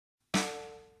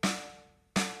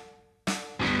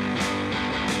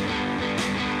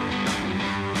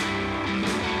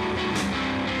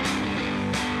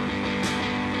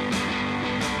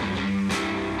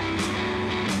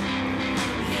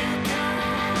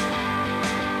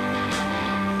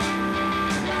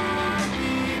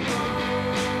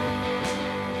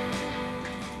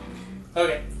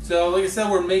So like I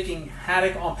said, we're making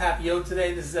Haddock En Papillote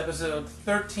today. This is episode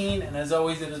 13, and as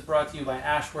always, it is brought to you by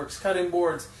Ashworks Cutting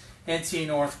Boards and T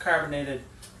North Carbonated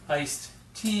Iced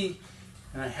Tea.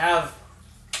 And I have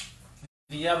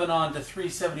the oven on to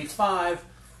 375.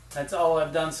 That's all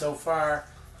I've done so far.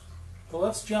 But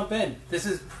let's jump in. This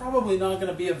is probably not going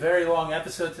to be a very long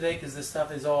episode today because this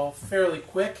stuff is all fairly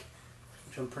quick,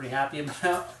 which I'm pretty happy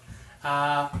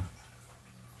about.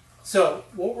 So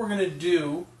what we're going to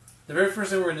do, the very first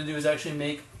thing we're going to do is actually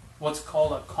make what's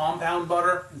called a compound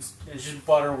butter. It's just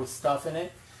butter with stuff in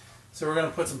it. So we're going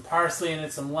to put some parsley in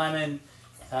it, some lemon,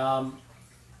 a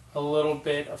little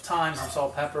bit of thyme, some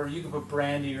salt, pepper. You can put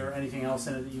brandy or anything else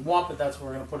in it that you want, but that's what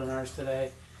we're going to put in ours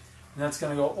today. And that's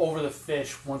going to go over the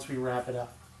fish once we wrap it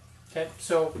up. Okay,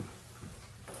 so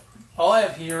all I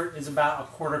have here is about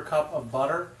a 1/4 cup of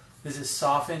butter. This is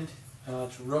softened to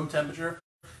room temperature.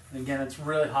 And again, it's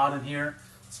really hot in here,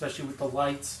 especially with the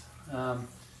lights.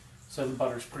 So the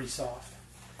butter's pretty soft.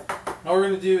 All we're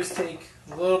going to do is take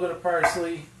a little bit of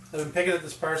parsley. I've been picking at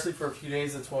this parsley for a few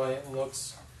days. That's why it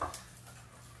looks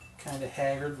kind of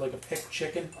haggard, like a picked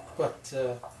chicken. But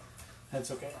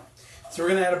that's okay. So we're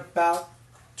going to add about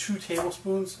 2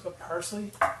 tablespoons of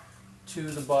parsley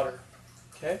to the butter.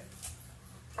 Okay.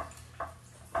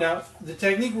 Now, the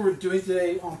technique we're doing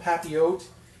today on papillote,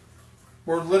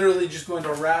 we're literally just going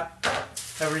to wrap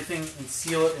everything and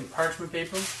seal it in parchment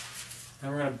paper,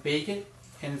 and we're going to bake it,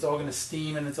 and it's all going to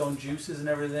steam in its own juices and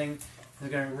everything.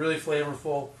 It's going to be really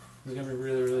flavorful. It's going to be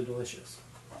really, really delicious.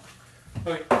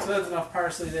 Okay, so that's enough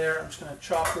parsley there. I'm just going to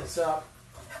chop this up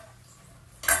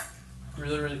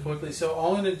really, really quickly. So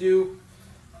all I'm going to do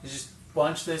is just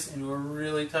bunch this into a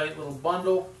really tight little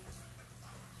bundle,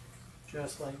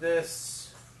 just like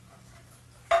this,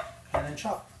 and then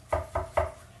chop.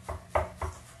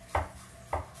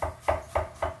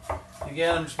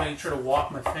 Again, I'm just making sure to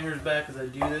walk my fingers back as I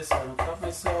do this so I don't cut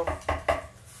myself.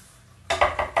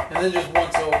 And then just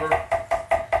once over,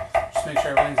 just make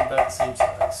sure everything's about the same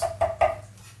size.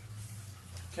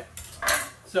 Okay,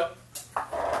 so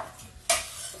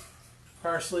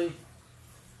parsley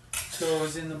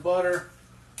goes in the butter.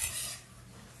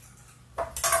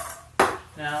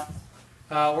 Now,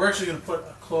 we're actually going to put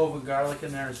a clove of garlic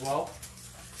in there as well,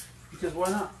 because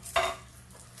why not?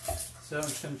 So I'm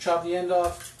just going to chop the end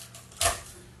off,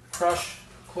 crush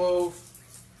clove,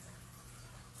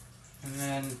 and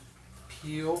then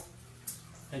peel.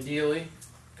 Ideally,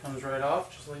 comes right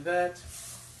off, just like that.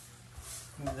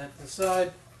 Move that to the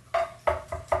side.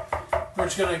 We're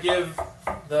just going to give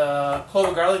the clove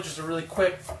of garlic just a really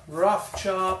quick, rough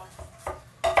chop.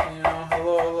 You know,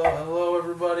 hello, hello, hello,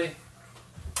 everybody.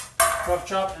 Rough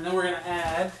chop, and then we're going to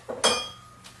add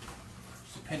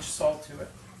just a pinch of salt to it.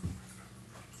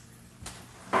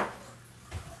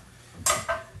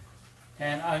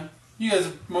 And you guys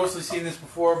have mostly seen this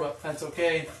before, but that's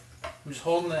okay. I'm just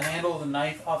holding the handle of the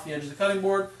knife off the edge of the cutting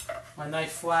board, my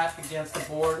knife flat against the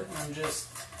board, and I'm just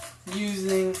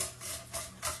using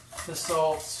the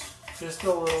salt, just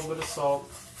a little bit of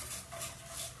salt,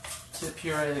 to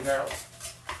puree the garlic.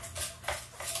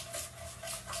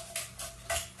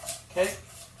 Okay,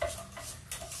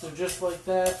 so just like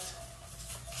that,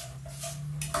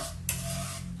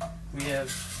 we have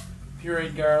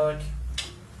pureed garlic.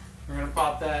 We're going to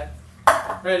pop that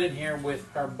right in here with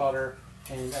our butter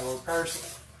and our parsley.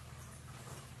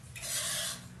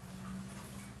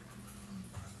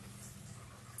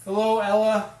 Hello,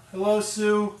 Ella. Hello,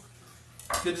 Sue.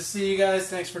 Good to see you guys.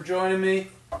 Thanks for joining me.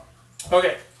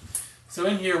 Okay, so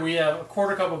in here we have a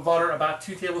 1/4 cup of butter, about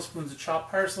 2 tablespoons of chopped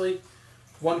parsley,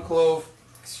 1 clove,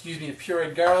 of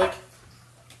pureed garlic.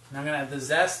 And I'm going to add the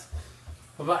zest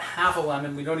of about half a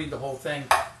lemon. We don't need the whole thing,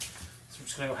 so we're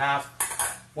just going to go half.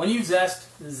 When you zest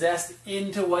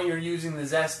into what you're using the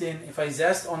zest in. If I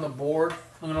zest on the board,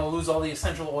 I'm going to lose all the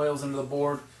essential oils into the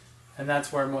board, and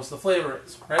that's where most of the flavor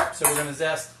is, right? So we're going to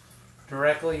zest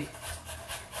directly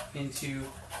into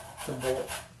the bowl.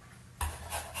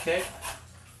 Okay?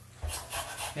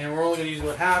 And we're only going to use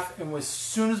about half, and as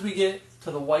soon as we get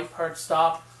to the white part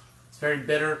stop, it's very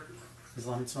bitter. This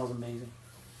lemon smells amazing.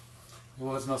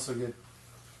 Oh, it smells so good.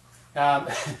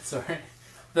 Sorry.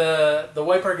 The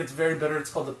white part gets very bitter. It's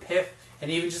called the pith,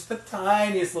 and even just the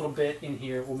tiniest little bit in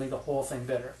here will make the whole thing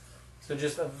bitter. So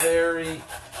just a very,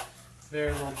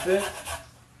 very little bit.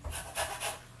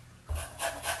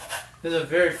 This is a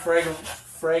very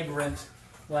fragrant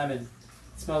lemon.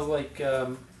 It smells like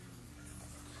lemon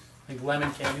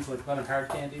candies, like lemon hard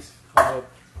candies. Although,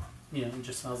 you know, it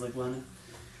just smells like lemon.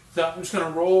 So I'm just going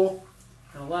to roll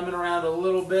the lemon around a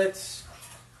little bit.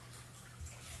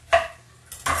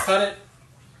 Cut it.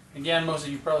 Again, most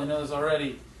of you probably know this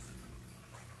already.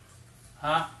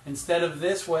 Instead of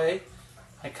this way,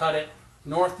 I cut it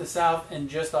north to south and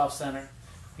just off center.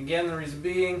 Again, the reason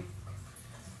being,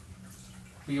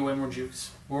 we get way more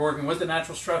juice. We're working with the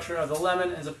natural structure of the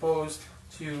lemon as opposed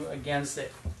to against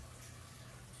it.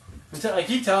 I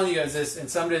keep telling you guys this, and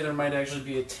someday there might actually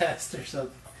be a test or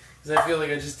something, because I feel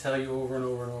like I just tell you over and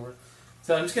over and over.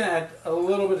 So I'm just going to add a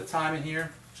little bit of thyme in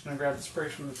here. Just going to grab the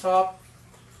sprigs from the top,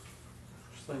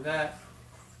 just like that,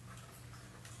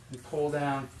 and pull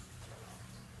down.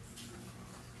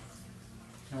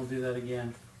 And we'll do that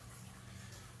again.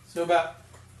 So about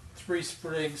 3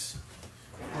 sprigs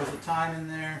worth of thyme in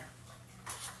there.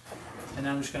 And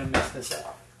then I'm just going to mix this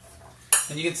up.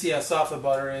 And you can see how soft the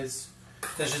butter is.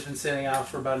 That's just been sitting out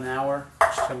for about an hour,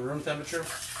 just kind of room temperature.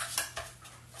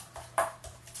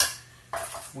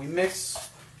 We mix,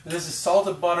 and this is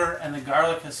salted butter, and the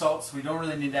garlic has salt, so we don't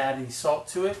really need to add any salt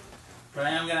to it. But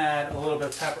I am going to add a little bit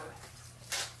of pepper.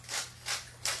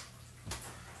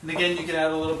 And again, you can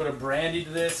add a little bit of brandy to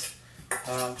this.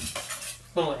 A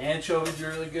little anchovies are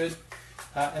really good.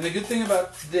 And the good thing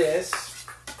about this,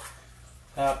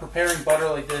 preparing butter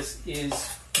like this,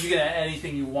 is you can add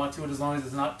anything you want to it as long as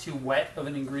it's not too wet of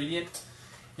an ingredient.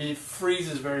 And it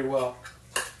freezes very well.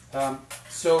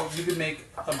 So you could make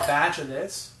a batch of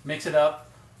this, mix it up,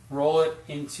 roll it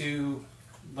into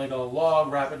like a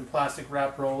log, wrap it in plastic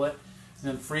wrap, roll it,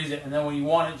 and then freeze it. And then when you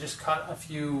want it, just cut a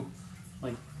few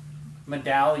like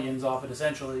medallions off it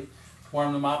essentially,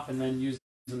 warm them up, and then use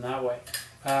them that way.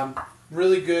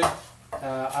 Really good.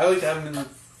 I like to have them in the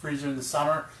freezer in the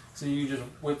summer, so you can just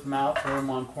whip them out, throw them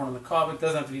on corn on the cob. It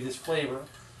doesn't have to be this flavor,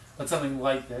 but something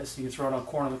like this. You can throw it on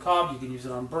corn on the cob, you can use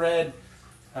it on bread,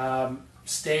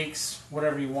 steaks,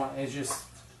 whatever you want. It's just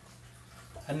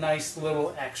a nice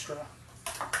little extra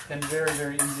and very,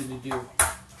 very easy to do.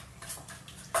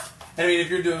 I mean, if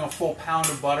you're doing a full pound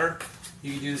of butter,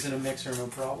 you can do this in a mixer, no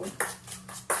problem.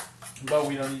 But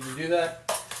we don't need to do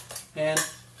that. And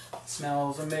it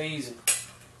smells amazing.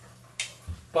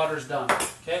 Butter's done.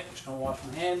 Okay, just gonna wash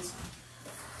my hands.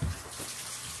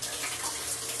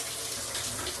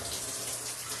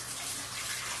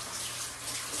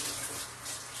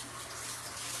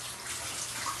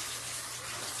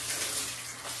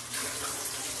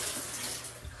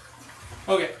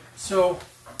 Okay, so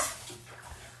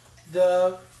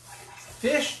the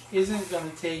fish isn't going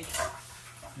to take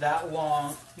that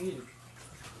long. Hold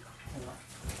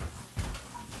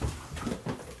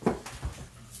on.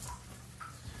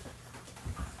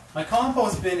 My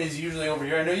compost bin is usually over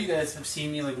here. I know you guys have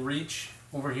seen me like reach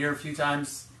over here a few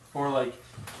times or like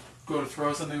go to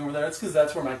throw something over there. It's because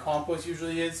that's where my compost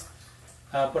usually is.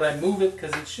 But I move it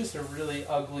because it's just a really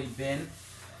ugly bin.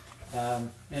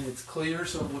 And it's clear,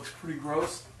 so it looks pretty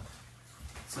gross.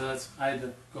 So I had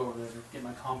to go over there to get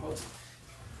my compost.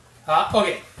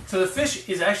 Okay, so the fish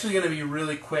is actually going to be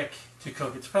really quick to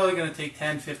cook. It's probably going to take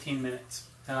 10-15 minutes.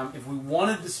 If we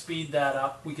wanted to speed that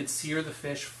up, we could sear the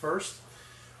fish first.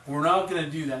 We're not going to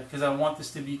do that because I want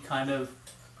this to be I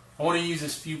want to use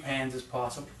as few pans as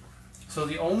possible. So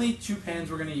the only 2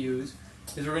 pans we're going to use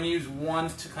is we're going to use one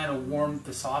to kind of warm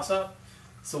the sauce up.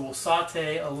 So we'll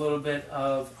saute a little bit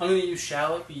of, I'm going to use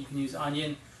shallot, but you can use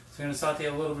onion. So I'm going to saute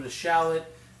a little bit of shallot,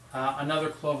 another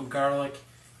clove of garlic,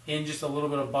 in just a little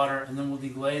bit of butter, and then we'll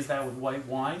deglaze that with white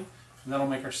wine, and that'll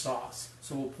make our sauce.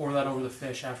 So we'll pour that over the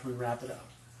fish after we wrap it up.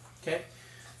 Okay?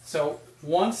 So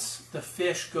once the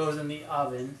fish goes in the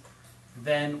oven,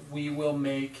 then we will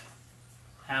make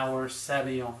our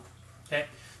sabayon. Okay?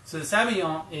 So the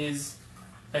sabayon is,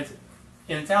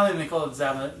 in Italian they call it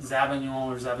zabagnon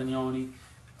or zabagnoni.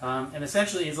 And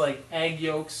essentially it's like egg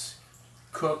yolks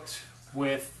cooked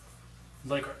with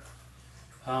liquor.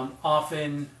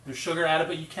 Often there's sugar added,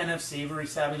 but you can have savory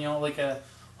sabayon. Like a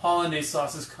hollandaise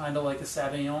sauce is kind of like a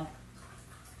sabayon.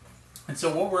 And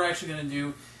so what we're actually going to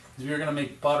do is we're going to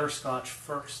make butterscotch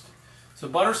first. So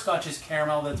butterscotch is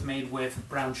caramel that's made with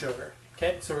brown sugar.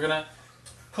 Okay, so we're going to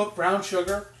cook brown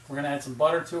sugar. We're going to add some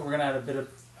butter to it. We're going to add a bit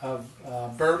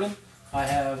of bourbon. I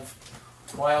have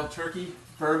wild turkey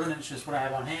bourbon. It's just what I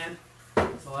have on hand.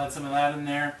 So I'll add some of that in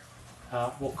there.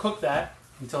 We'll cook that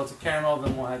until it's a caramel.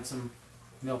 Then we'll add some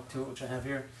milk to it, which I have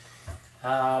here.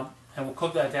 And we'll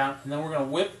cook that down. And then we're going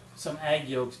to whip some egg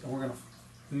yolks, and we're going to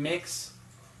mix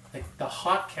the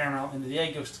hot caramel into the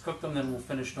egg yolks to cook them. Then we'll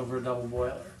finish it over a double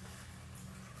boiler.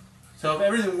 So if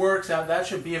everything works out, that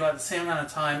should be about the same amount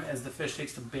of time as the fish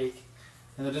takes to bake.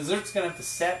 And the dessert's going to have to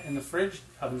set in the fridge.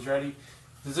 The oven's ready.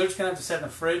 The dessert's going to have to set in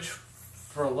the fridge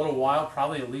for a little while,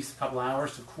 probably at least a couple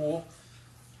hours to cool.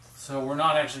 So we're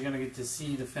not actually going to get to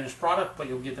see the finished product, but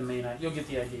you'll get the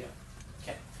idea.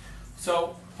 Okay.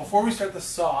 So before we start the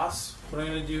sauce, what I'm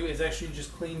going to do is actually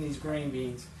just clean these green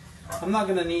beans. I'm not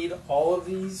going to need all of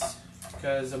these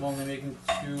because I'm only making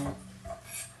 2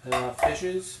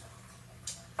 fishes,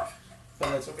 but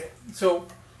that's okay. So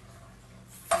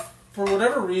for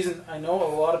whatever reason, I know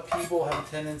a lot of people have a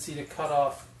tendency to cut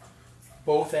off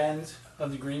both ends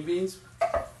of the green beans.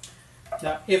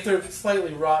 Now, if they're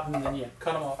slightly rotten, then yeah,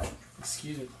 cut them off.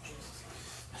 Excuse me.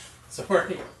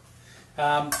 Sorry.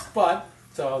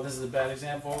 So this is a bad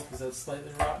example because that's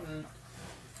slightly rotten.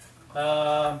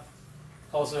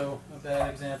 Also a bad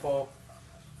example.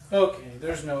 Okay,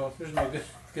 there's no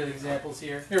good examples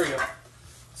here. Here we go.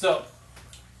 So,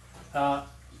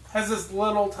 has this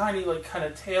little tiny kind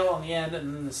of tail on the end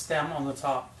and then the stem on the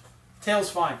top. Tail's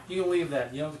fine. You can leave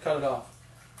that. You don't have to cut it off.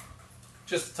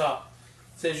 Just the top.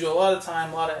 Saves you a lot of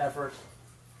time, a lot of effort.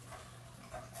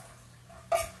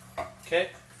 Okay.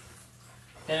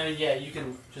 And yeah, you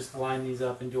can just line these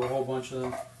up and do a whole bunch of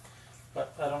them,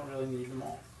 but I don't really need them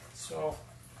all. So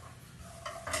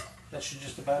that should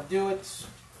just about do it.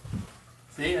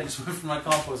 See, I just went for my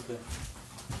compost bin.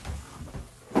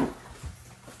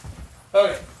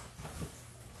 Okay.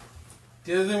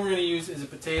 The other thing we're going to use is a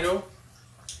potato.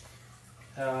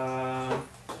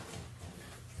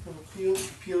 Little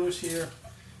peelers here.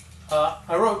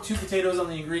 I wrote 2 potatoes on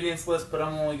the ingredients list, but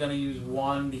I'm only going to use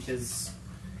 1 because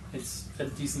it's a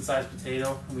decent sized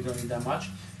potato and we don't need that much.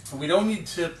 And we don't need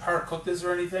to par cook this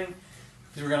or anything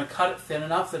because we're going to cut it thin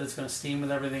enough that it's going to steam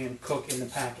with everything and cook in the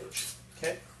package.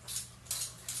 Okay?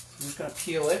 So I'm just going to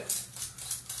peel it.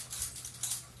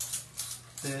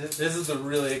 This is the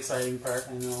really exciting part,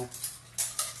 I know.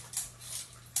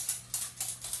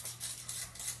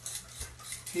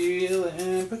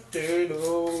 Peeling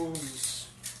potatoes.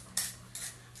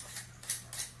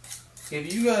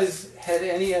 If you guys had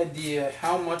any idea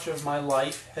how much of my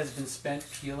life has been spent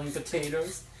peeling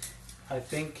potatoes, I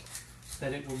think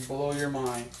that it would blow your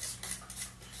minds.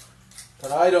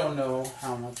 But I don't know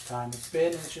how much time it's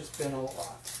been. It's just been a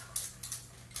lot.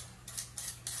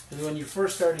 Because when you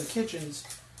first start in kitchens,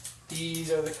 these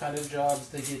are the kind of jobs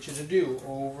they get you to do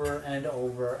over and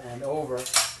over and over.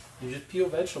 You just peel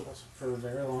vegetables for a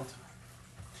very long time.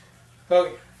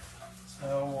 Okay,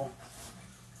 so we'll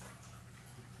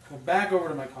go back over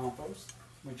to my compost,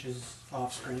 which is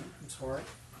off screen. I'm sorry.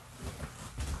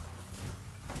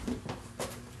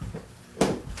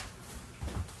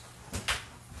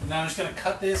 And now I'm just going to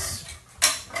cut this.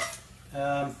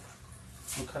 We'll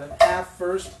cut it in half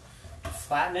first,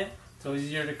 flatten it. It's always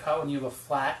easier to cut when you have a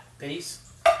flat base.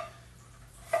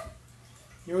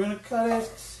 You're going to cut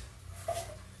it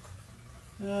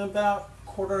about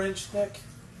 1/4 inch thick,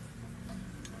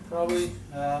 probably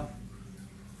about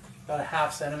a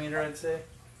 ½ centimeter, I'd say.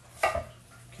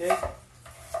 Okay,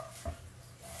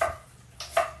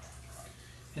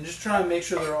 and just try and make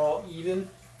sure they're all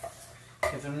even.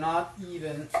 If they're not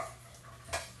even,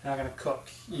 they're not going to cook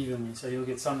evenly. So you'll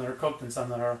get some that are cooked and some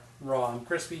that are raw and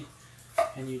crispy,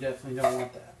 and you definitely don't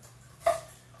want that.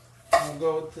 And we'll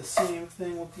go with the same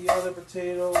thing with the other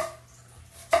potato.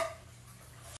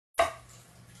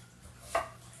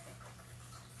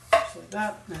 Like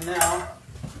that, and now I'm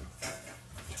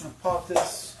just going to pop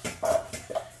this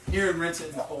here and rinse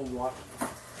it in cold water.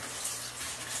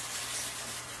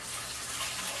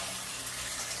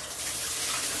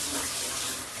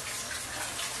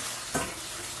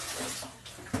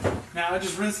 Now I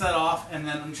just rinse that off and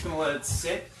then I'm just going to let it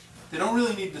sit. They don't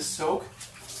really need to soak.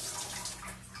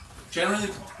 Generally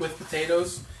with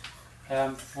potatoes,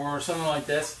 for something like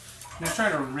this, I'm just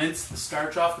trying to rinse the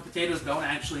starch off. The potatoes don't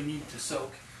actually need to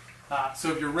soak.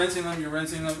 So if you're rinsing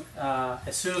them,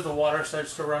 as soon as the water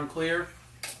starts to run clear,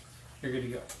 you're good to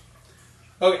go.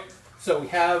 Okay, so we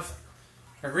have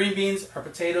our green beans, our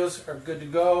potatoes are good to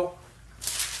go.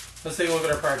 Let's take a look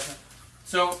at our parchment.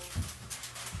 So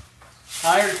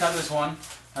I already cut this one.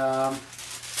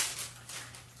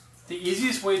 The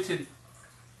easiest way to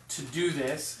do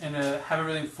this and to have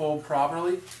everything fold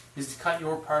properly is to cut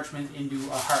your parchment into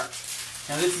a heart.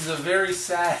 Now this is a very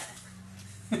sad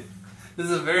this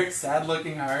is a very sad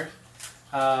looking heart,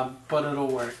 but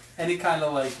it'll work. Any kind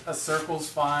of a circle's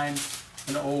fine,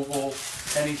 an oval,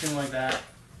 anything like that.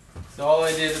 So all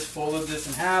I did is folded this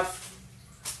in half.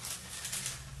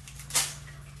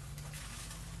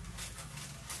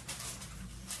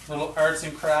 Little arts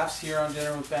and crafts here on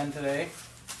Dinner with Ben today.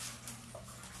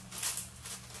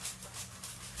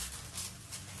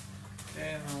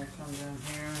 Okay, and then we'll come down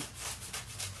here.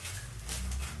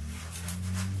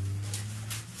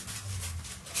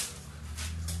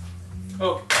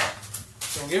 Okay,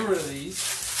 so we'll get rid of these.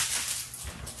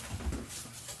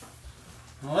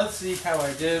 Now let's see how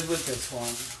I did with this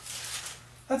one.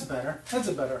 That's better. That's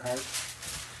a better heart.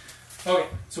 Okay,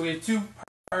 so we have 2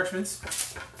 parchments.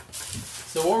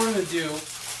 So what we're going to do,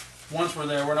 once we're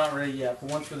there, we're not ready yet, but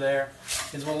once we're there,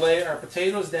 is we'll lay our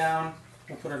potatoes down,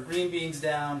 we'll put our green beans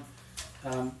down,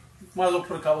 might as well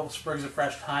put a couple of sprigs of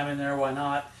fresh thyme in there, why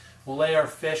not? We'll lay our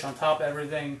fish on top of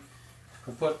everything,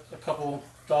 we'll put a couple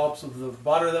dollops of the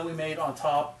butter that we made on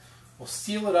top, we'll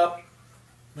seal it up,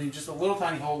 leave just a little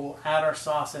tiny hole, we'll add our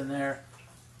sauce in there,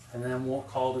 and then we'll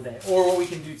call it a day. Or what we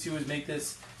can do too is make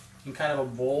this in kind of a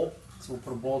bowl, so we'll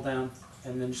put a bowl down,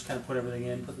 and then just kind of put everything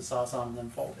in, put the sauce on, and then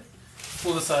fold it.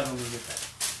 We'll decide when we get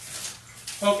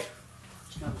there. Okay,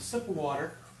 just gonna have a sip of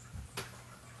water.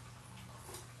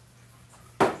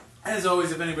 As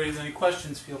always, if anybody has any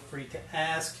questions, feel free to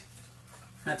ask.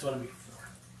 That's what I'm here for.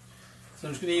 So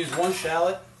I'm just going to use one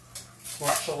shallot or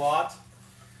shallot,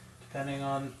 depending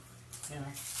on your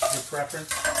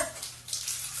preference.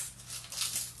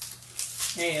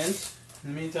 And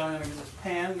in the meantime, I'm going to get this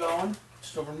pan going,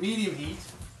 just over medium heat.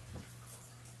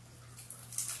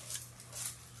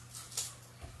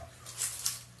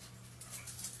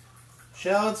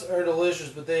 Shallots are delicious,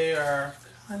 but they are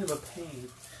kind of a pain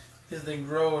because they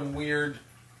grow in weird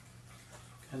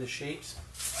kind of shapes.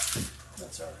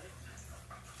 That's alright.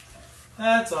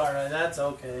 That's alright, that's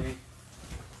okay.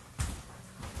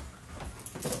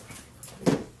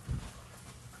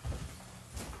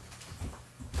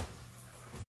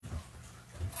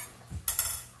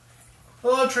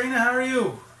 Hello Trina, how are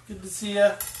you? Good to see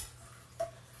ya.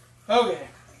 Okay,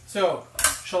 so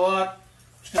shallot, I'm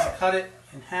just going to cut it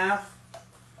in half,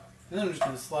 and then I'm just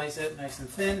going to slice it nice and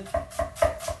thin.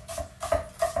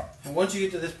 And once you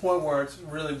get to this point where it's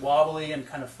really wobbly and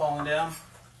kind of falling down,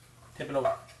 tip it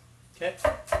over. Okay?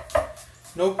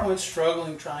 No point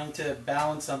struggling trying to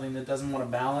balance something that doesn't want to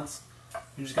balance.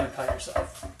 You're just going to cut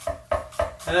yourself.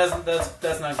 And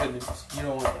that's not good news. You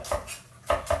don't want that.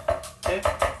 Okay?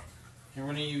 And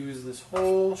we're going to use this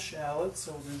whole shallot,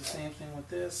 so we'll do the same thing with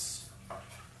this.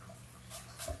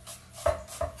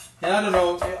 And I don't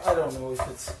know if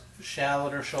it's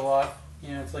shallot or shallot.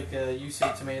 You know, it's like a, you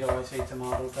say tomato, I say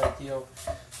tomato type deal.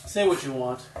 Say what you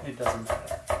want, it doesn't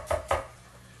matter.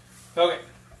 Okay,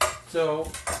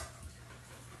 so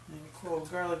a little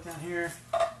garlic down here.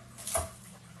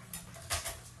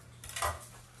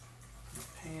 The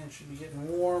pan should be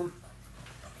getting warm.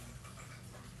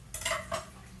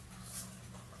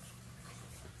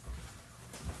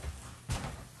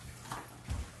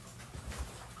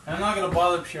 And I'm not going to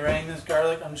bother pureeing this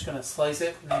garlic, I'm just going to slice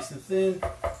it nice and thin.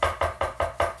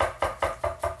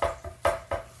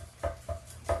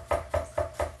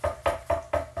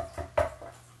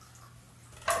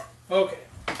 Okay,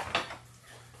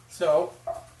 so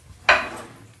let's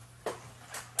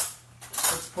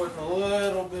put a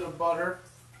little bit of butter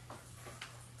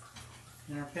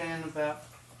in our pan, about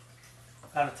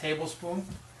a tablespoon.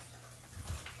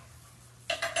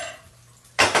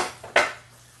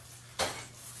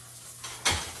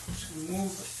 Just move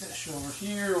the fish over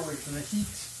here, away from the heat.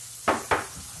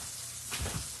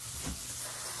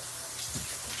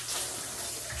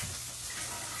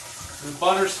 The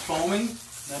butter's foaming.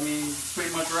 That means it's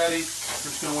pretty much ready. We're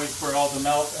just going to wait for it all to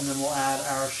melt, and then we'll add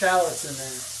our shallots in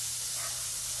there.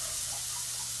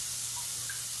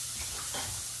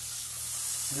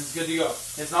 And it's good to go.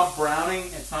 It's not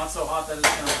browning. It's not so hot that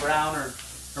it's going to brown or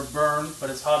burn, but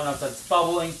it's hot enough that it's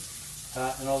bubbling,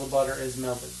 and all the butter is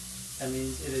melted. That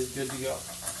means it is good to go.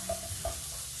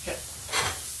 Okay.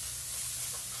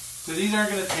 So these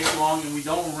aren't going to take long, and we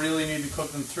don't really need to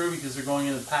cook them through because they're going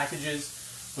in the packages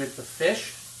with the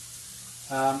fish.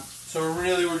 So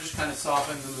we're just kind of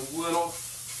softening them a little,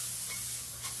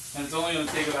 and it's only going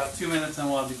to take about 2 minutes, and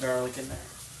we'll have the garlic in there.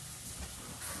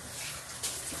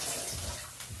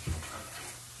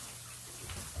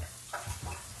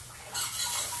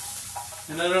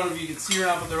 And I don't know if you can see or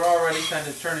not, but they're already kind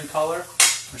of turning color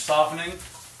or softening.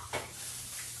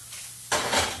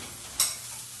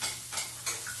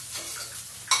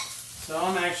 So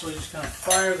I'm actually just going to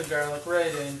fire the garlic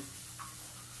right in.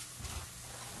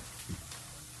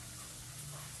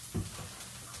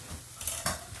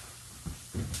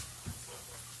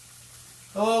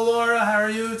 Hello Laura, how are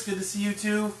you? It's good to see you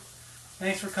too.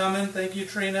 Thanks for coming. Thank you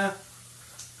Trina.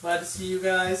 Glad to see you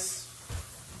guys.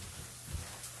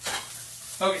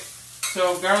 Okay,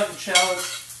 so garlic and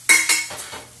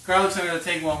shallots. Garlic's not going to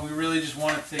take long. We really just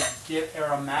want it to get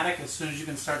aromatic. As soon as you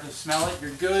can start to smell it,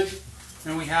 you're good.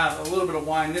 And we have a little bit of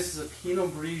wine. This is a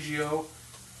Pinot Grigio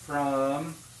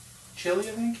from Chile,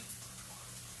 I think.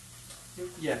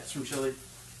 Yeah, it's from Chile.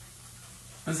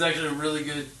 This is actually a really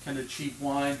good kind of cheap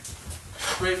wine.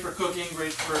 Great for cooking,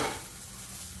 great for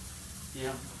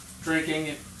drinking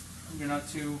if you're not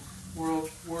too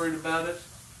worried about it.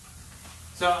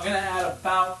 So I'm going to add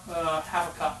about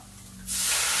half a cup.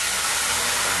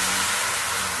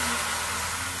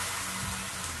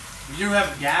 If you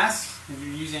have gas, if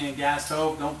you're using a gas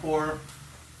stove, don't pour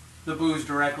the booze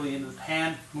directly into the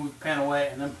pan. Move the pan away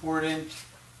and then pour it in.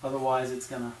 Otherwise, it's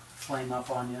going to flame up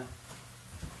on you.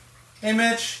 Hey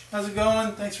Mitch, how's it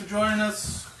going? Thanks for joining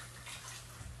us.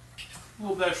 A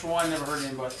little bit extra wine never hurt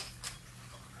anybody.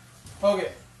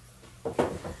 Okay.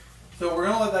 So we're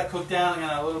going to let that cook down and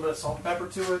add a little bit of salt and pepper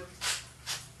to it.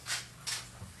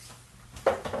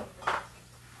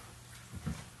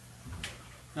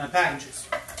 Now packages.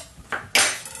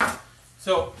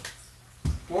 So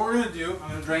what we're going to do, I'm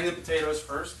going to drain the potatoes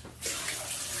first.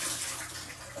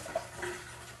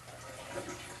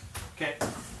 Okay.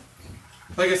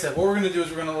 Like I said, what we're going to do is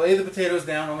we're going to lay the potatoes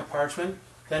down on the parchment,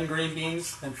 then green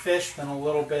beans, then fish, then a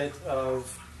little bit of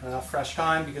fresh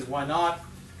thyme, because why not?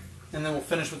 And then we'll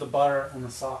finish with the butter and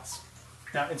the sauce.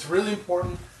 Now it's really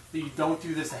important that you don't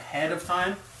do this ahead of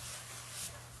time,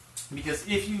 because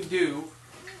if you do,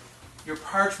 your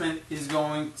parchment is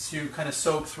going to kind of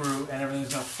soak through and everything's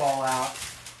going to fall out,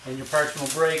 and your parchment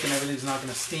will break and everything's not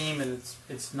going to steam, and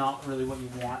it's not really what you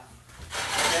want.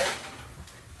 Okay?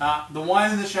 The wine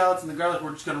and the shallots and the garlic,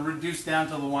 we're just going to reduce down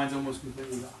until the wine's almost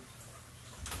completely gone.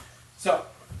 So,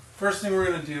 first thing we're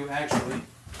going to do actually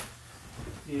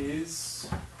is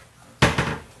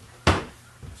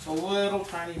just a little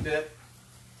tiny bit.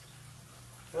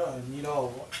 Oh, I need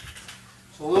olive oil.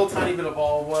 So a little tiny bit of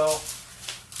olive oil.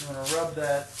 I'm going to rub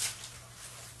that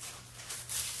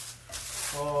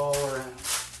all around.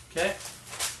 Okay?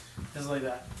 Just like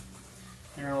that.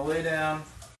 You're going to lay down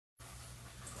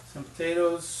some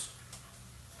potatoes.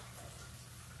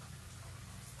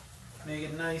 Make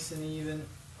it nice and even.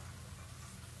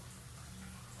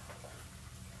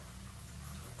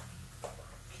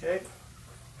 Okay.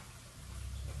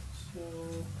 So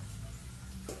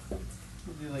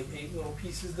we'll do like 8 little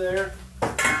pieces there.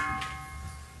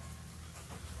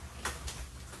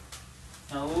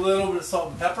 And a little bit of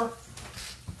salt and pepper.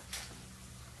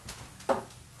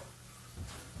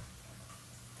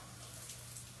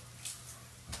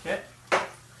 Okay.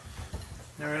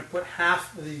 Now we're going to put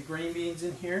half of these green beans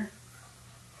in here.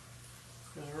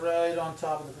 Just right on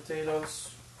top of the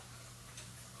potatoes.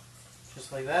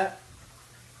 Just like that.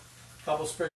 A couple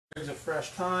sprigs of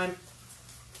fresh thyme.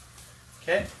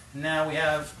 Okay. Now we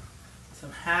have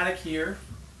some haddock here.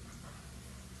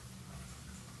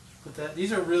 Put that.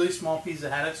 These are really small pieces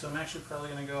of haddock, so I'm actually probably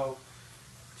going to go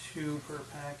 2 per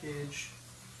package.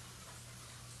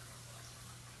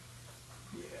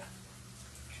 Yeah,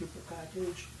 2 per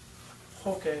package.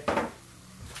 Okay.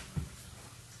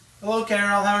 Hello,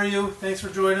 Carol. How are you? Thanks for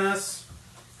joining us.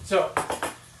 So,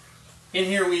 in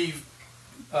here we've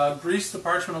greased the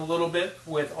parchment a little bit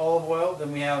with olive oil.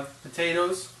 Then we have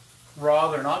potatoes, raw,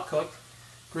 they're not cooked.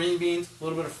 Green beans, a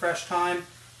little bit of fresh thyme,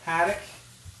 haddock.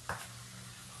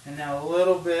 And now a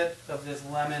little bit of this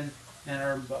lemon and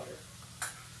herb butter.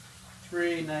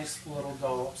 3 nice little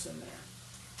dollops in there.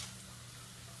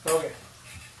 Okay.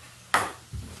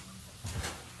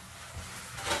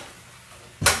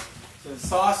 So the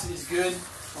sauce is good.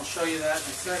 I'll show you that in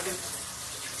a second.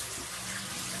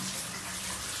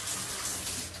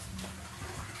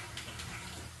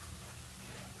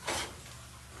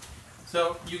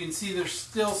 So you can see there's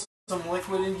still some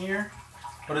liquid in here,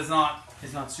 but it's not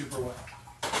super wet.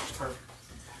 Perfect.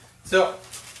 So, I'm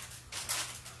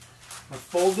going to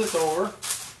fold this over.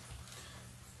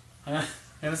 I'm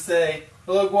going to say,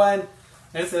 hello Gwen. I'm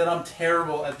going to say that I'm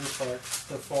terrible at this part,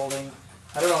 the folding.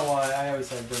 I don't know why, I always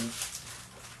have been.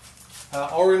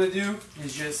 All we're going to do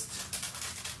is just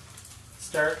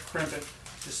start crimping.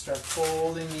 Just start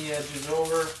folding the edges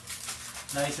over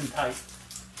nice and tight.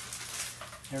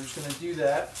 And we're just going to do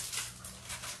that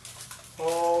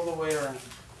all the way around.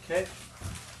 Okay?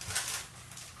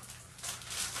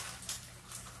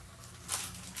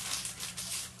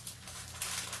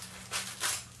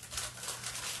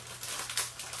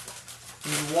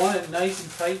 You want it nice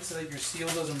and tight so that your seal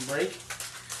doesn't break.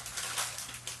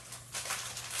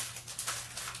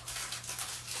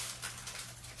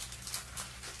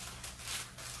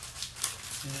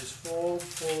 And just fold,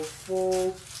 fold,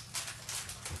 fold.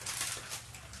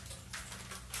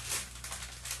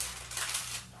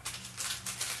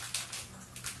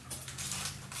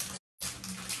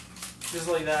 Just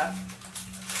like that.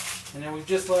 And then we've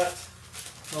just left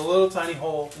a little tiny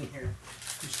hole in here.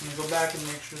 I'm just going to go back and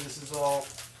make sure this is all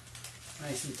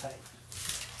nice and tight.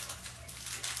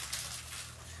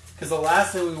 Because the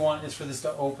last thing we want is for this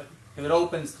to open. If it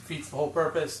opens, it defeats the whole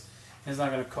purpose and it's not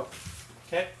going to cook.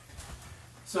 Okay?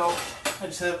 So I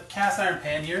just have a cast iron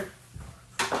pan here.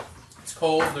 It's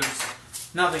cold, there's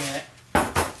nothing in it.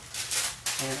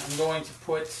 And I'm going to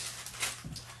put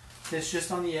this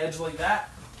just on the edge like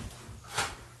that.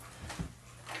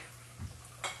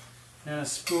 and a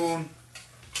spoon,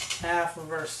 half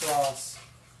of our sauce,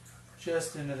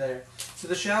 just into there. So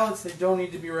the shallots, they don't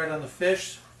need to be right on the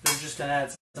fish. They're just going to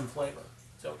add some flavor.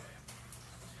 It's okay.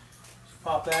 Just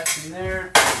pop that in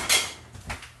there.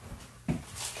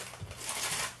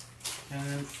 And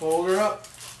then fold her up.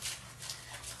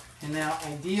 And now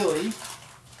ideally,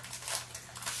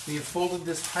 we have folded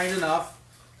this tight enough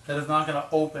that it's not going to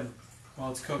open while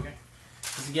it's cooking.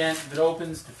 Because again, if it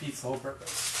opens, it defeats the whole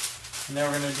purpose. And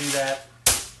then we're going to do that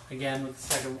again with the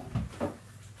second one.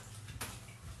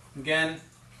 Again,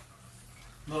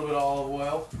 a little bit of olive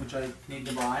oil, which I need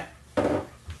to buy.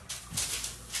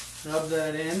 Rub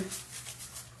that in.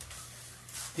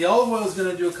 The olive oil is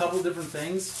going to do a couple different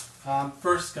things.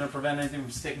 First, it's going to prevent anything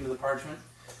from sticking to the parchment.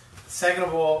 Second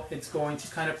of all, it's going to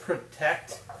kind of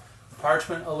protect the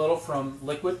parchment a little from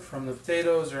liquid, from the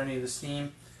potatoes or any of the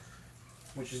steam,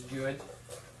 which is good.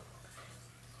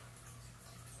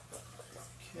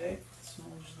 Okay, so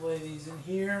we'll just lay these in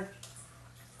here,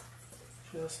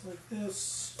 just like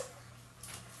this.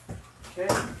 Okay.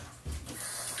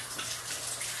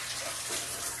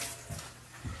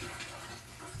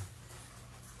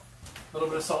 A little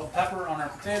bit of salt and pepper on our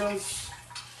potatoes.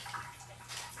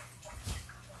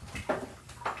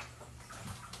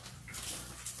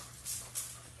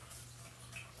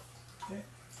 Okay.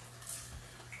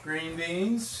 Green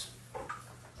beans.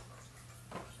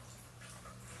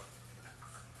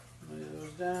 Lay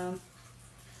those down.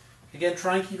 Again,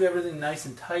 try and keep everything nice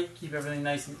and tight, keep everything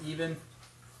nice and even.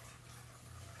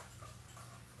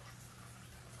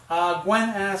 Gwen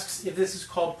asks if this is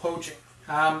called poaching.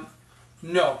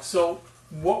 No. So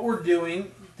what we're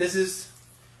doing, it's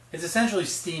essentially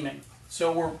steaming.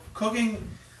 So we're cooking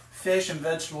fish and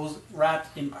vegetables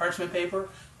wrapped in parchment paper.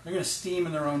 They're going to steam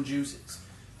in their own juices.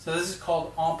 So this is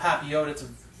called en papillote. It's a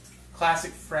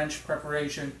classic French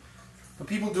preparation. But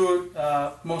people do it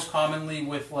most commonly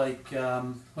with when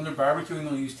they're barbecuing,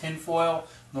 they'll use tin foil.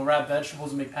 They'll wrap vegetables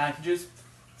and make packages.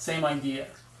 Same idea.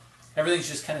 Everything's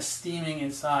just kind of steaming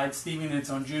inside, steaming in its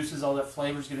own juices. All that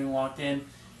flavor's getting locked in.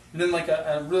 And then like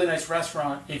a really nice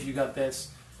restaurant, if you got this,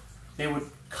 they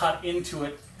would cut into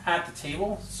it at the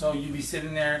table. So you'd be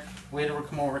sitting there, waiter would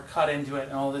come over, cut into it,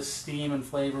 and all this steam and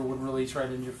flavor would release right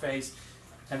into your face.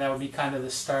 And that would be kind of the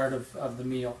start of the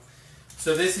meal.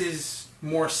 So this is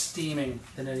more steaming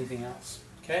than anything else.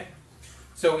 Okay?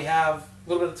 So we have a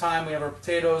little bit of time. We have our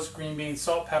potatoes, green beans,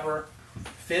 salt, pepper.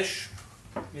 Fish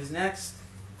is next.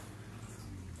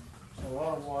 A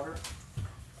lot of water.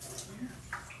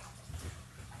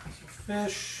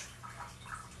 Fish.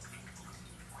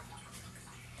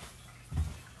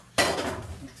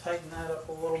 Tighten that up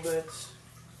a little bit.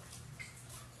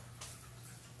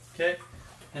 Okay,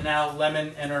 and now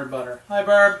lemon and our butter. Hi,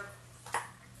 Barb.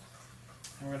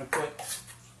 And we're going to put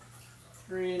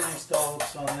 3 nice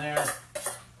dollops on there.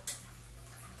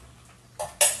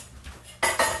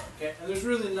 Okay, and there's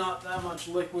really not that much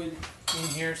liquid in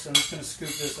here, so I'm just going to scoop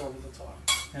this over the top,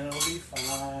 and it'll be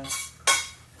fine.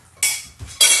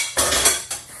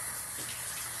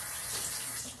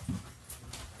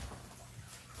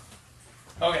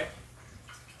 Okay.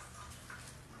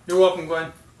 You're welcome,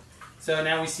 Gwen. So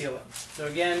now we seal it. So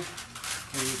again, we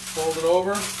fold it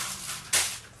over,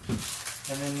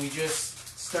 and then we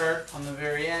just start on the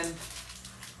very end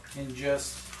and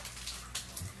just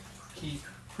keep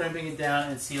crimping it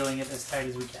down and sealing it as tight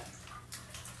as we can.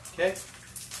 Okay?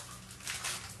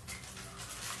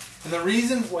 And the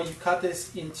reason why you cut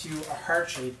this into a heart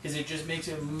shape is it just makes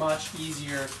it much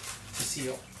easier to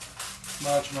seal.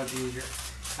 Much, much easier.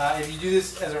 If you do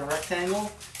this as a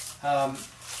rectangle,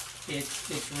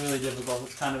 it's really difficult.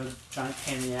 It's kind of a giant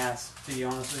pain in the ass, to be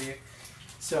honest with you.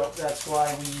 So that's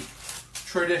why we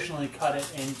traditionally cut it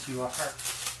into a heart.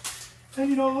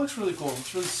 And you know, it looks really cool.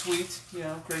 It's really sweet. You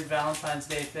know, great Valentine's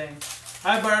Day thing.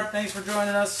 Hi, Barb. Thanks for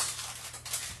joining us.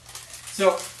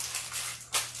 So,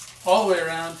 all the way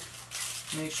around,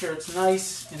 make sure it's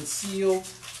nice and sealed.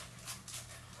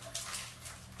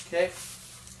 Okay.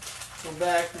 Go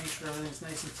back, make sure everything's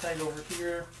nice and tight over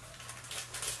here.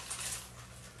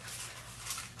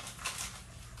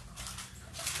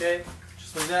 Okay,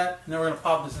 just like that. And then we're going to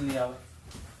pop this in the oven.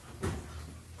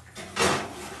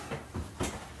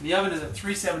 The oven is at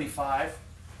 375.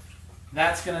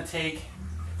 That's going to take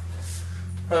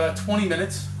about 20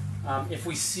 minutes. If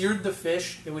we seared the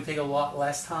fish, it would take a lot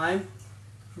less time.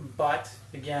 But,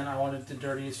 again, I wanted the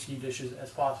dirtiest few dishes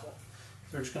as possible.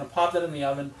 So we're just going to pop that in the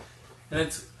oven. And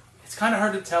it's kind of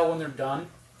hard to tell when they're done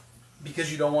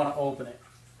because you don't want to open it.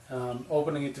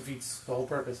 Opening it defeats the whole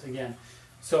purpose, again.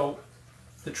 So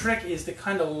the trick is to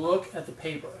kind of look at the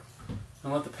paper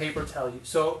and let the paper tell you.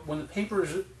 So when the paper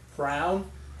is brown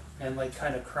and like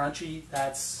kind of crunchy,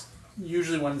 that's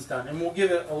usually when it's done. And we'll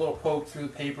give it a little poke through the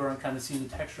paper and kind of see the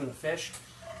texture of the fish.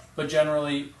 But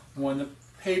generally, when the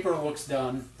paper looks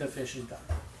done, the fish is done.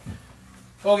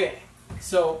 Okay,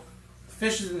 so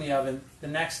fish is in the oven. The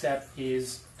next step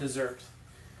is dessert.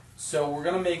 So we're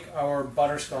going to make our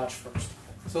butterscotch first.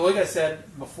 So like I said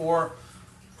before,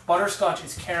 butterscotch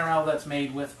is caramel that's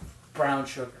made with brown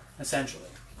sugar, essentially.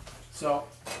 So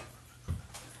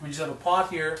we just have a pot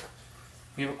here.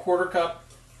 We have a 1/4 cup.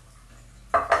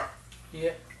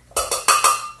 Yeah.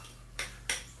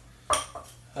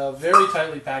 Very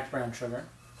tightly packed brown sugar.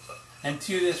 And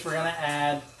to this we're going to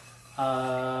add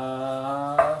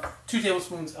 2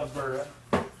 tablespoons of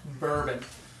bourbon.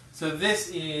 So this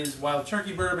is wild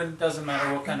turkey bourbon. Doesn't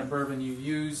matter what kind of bourbon you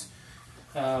use.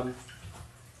 It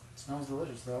smells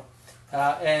delicious though.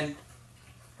 And I'm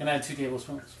going to add 2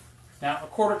 tablespoons. Now a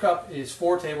 1/4 cup is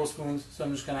 4 tablespoons, so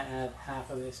I'm just going to add half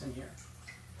of this in here.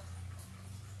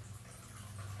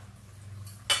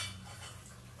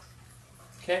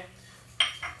 Okay,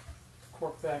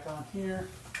 cork back on here.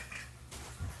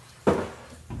 And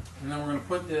then we're going to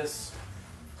put this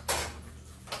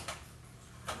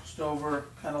just over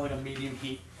kind of like a medium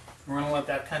heat. We're going to let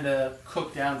that kind of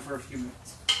cook down for a few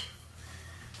minutes.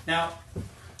 Now,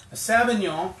 a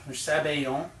sabayon, or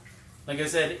sabayon, like I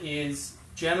said, is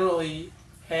generally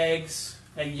eggs,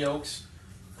 egg yolks,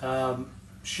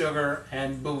 sugar,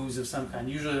 and booze of some kind,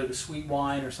 usually like a sweet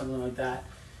wine or something like that.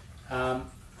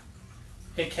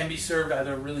 It can be served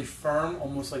either really firm,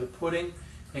 almost like a pudding.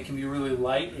 It can be really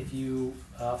light if you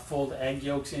fold egg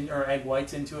yolks in or egg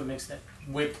whites into it, mix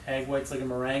whipped egg whites like a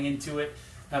meringue into it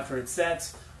after it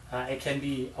sets. It can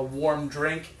be a warm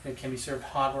drink. It can be served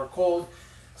hot or cold.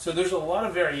 So there's a lot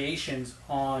of variations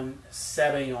on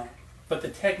sabayon, but the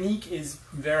technique is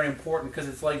very important because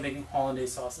it's like making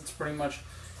hollandaise sauce. It's pretty much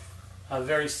a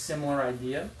very similar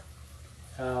idea.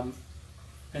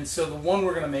 And so the one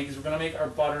we're going to make is we're going to make our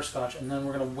butterscotch, and then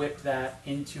we're going to whip that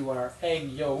into our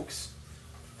egg yolks,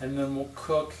 and then we'll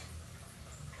cook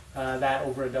that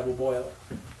over a double boiler.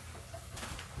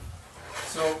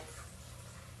 So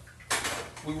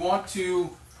we want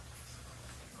to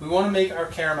make our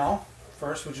caramel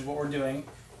first, which is what we're doing,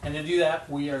 and to do that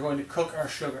we are going to cook our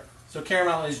sugar. So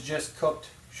caramel is just cooked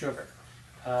sugar.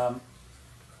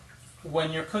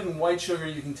 When you're cooking white sugar,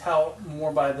 you can tell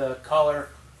more by the color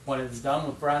when it's done.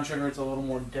 With brown sugar, it's a little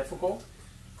more difficult,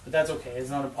 but that's okay. It's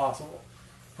not impossible.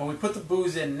 When we put the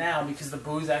booze in now, because the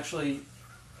booze actually,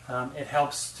 it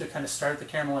helps to kind of start the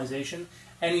caramelization.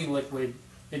 Any liquid,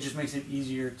 it just makes it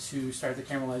easier to start the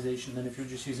caramelization than if you're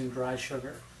just using dry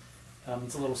sugar.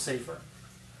 It's a little safer.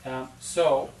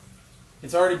 So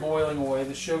it's already boiling away.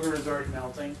 The sugar is already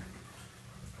melting,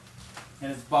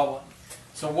 and it's bubbling.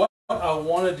 So what I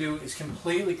want to do is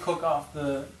completely cook off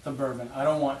the bourbon. I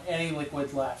don't want any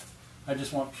liquid left. I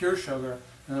just want pure sugar,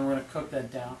 and then we're going to cook that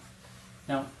down.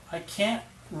 Now, I can't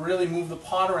really move the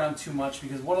pot around too much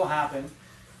because what will happen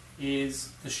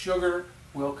is the sugar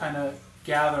will kind of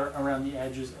gather around the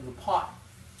edges of the pot.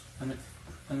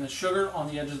 And the sugar on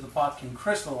the edges of the pot can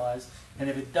crystallize, and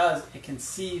if it does, it can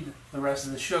seed the rest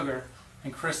of the sugar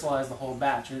and crystallize the whole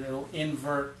batch. It'll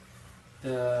invert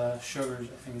the sugars,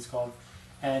 I think it's called,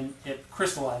 and it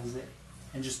crystallizes it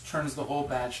and just turns the whole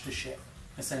batch to shit,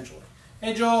 essentially.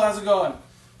 Hey Joel, how's it going?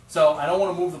 So I don't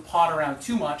want to move the pot around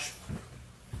too much.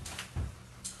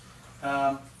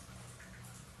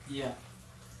 Yeah.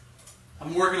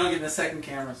 I'm working on getting a second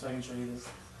camera so I can show you this.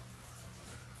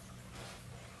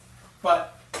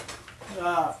 But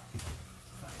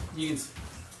you can see.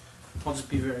 I'll just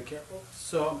be very careful.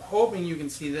 So I'm hoping you can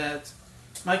see that.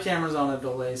 My camera's on a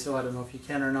delay, so I don't know if you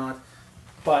can or not,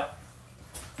 but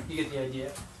you get the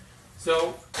idea.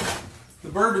 So the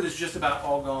bourbon is just about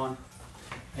all gone,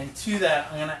 and to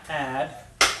that I'm going to add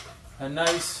a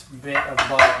nice bit of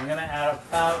butter. I'm going to add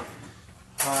about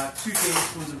 2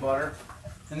 tablespoons of butter,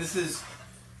 and this is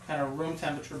kind of room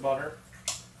temperature butter.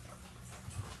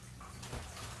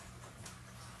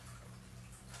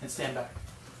 And stand back.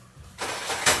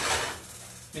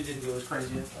 It didn't go as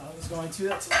crazy as I thought it was going to.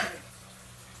 That's okay.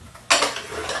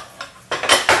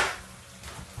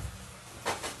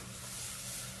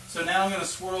 So now I'm going to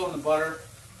swirl in the butter.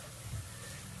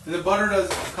 And the butter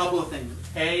does a couple of things.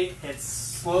 A, it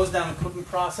slows down the cooking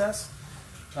process.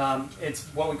 It's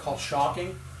what we call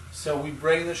shocking. So we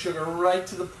bring the sugar right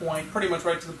to the point, pretty much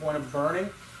right to the point of burning.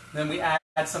 Then we add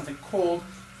something cold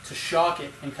to shock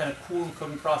it and kind of cool the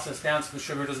cooking process down so the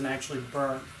sugar doesn't actually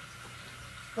burn.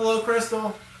 Hello,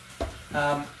 Crystal.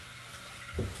 And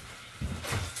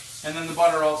then the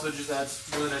butter also just adds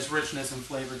really nice richness and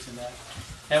flavor to that.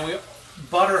 And we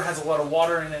butter has a lot of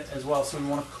water in it as well, so we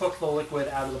want to cook the liquid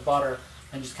out of the butter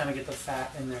and just kind of get the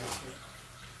fat in there too.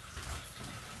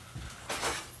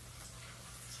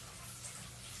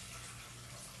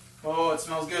 Oh, it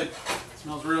smells good. It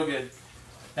smells real good.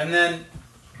 And then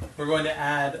we're going to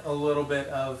add a little bit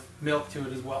of milk to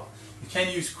it as well. You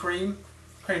can use cream.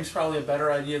 Cream's probably a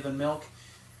better idea than milk,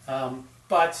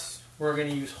 but we're going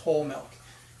to use whole milk.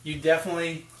 You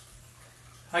definitely,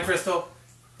 hi Crystal,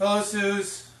 hello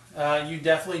Suze. You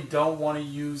definitely don't want to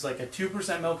use like a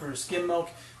 2% milk or a skim milk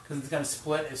because it's going to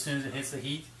split as soon as it hits the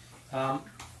heat.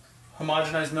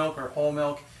 Homogenized milk or whole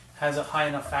milk has a high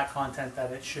enough fat content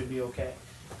that it should be okay.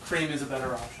 Cream is a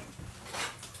better option.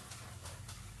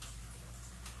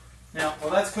 Now,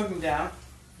 while that's cooking down,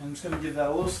 I'm just going to give that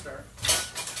a little stir.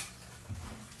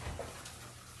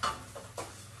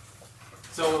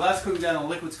 So while that's cooking down, the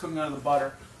liquid's cooking out of the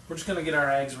butter, we're just going to get our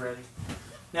eggs ready.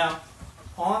 Now,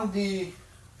 on the,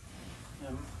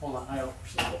 hold on, I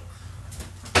oversold it.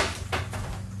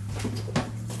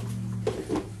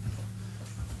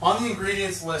 On the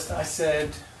ingredients list, I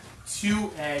said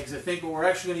 2 eggs, I think, but we're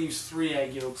actually going to use 3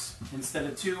 egg yolks instead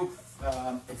of 2,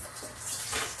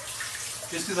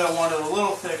 just because I wanted it a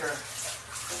little thicker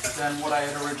than what I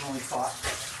had originally thought.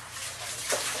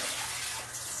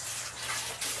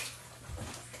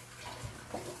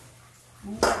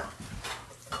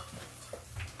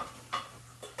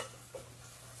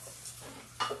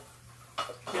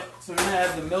 Okay, so we're going to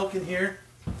add the milk in here.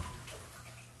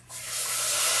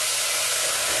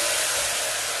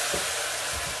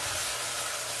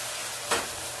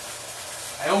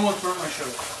 I almost burnt my sugar.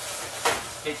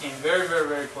 It came very, very,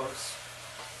 very close.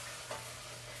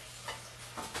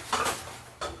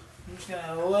 I'm just going to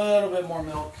add a little bit more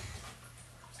milk.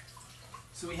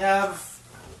 So we have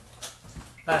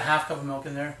about a ½ cup of milk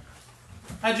in there.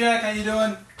 Hi Jack, how you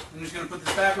doing? I'm just going to put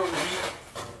this back over the heat.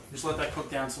 Just let that cook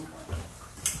down some more.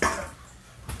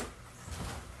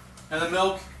 Now the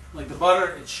milk, like the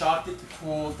butter, it shocked it to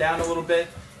cool down a little bit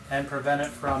and prevent it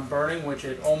from burning, which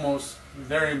it almost,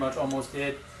 very much almost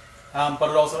did. But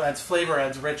it also adds flavor,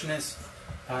 adds richness,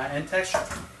 and texture.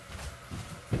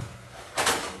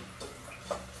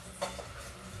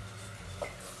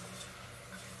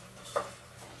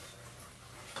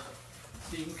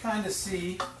 So you can kind of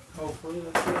see, hopefully,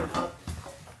 let's get it up.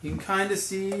 You can kind of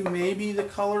see maybe the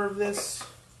color of this.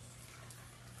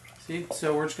 See?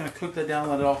 So we're just going to cook that down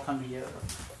and let it all come together.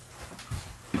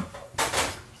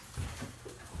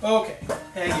 Okay,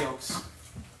 egg yolks.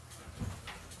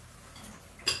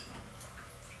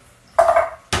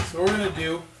 So what we're going to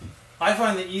do, I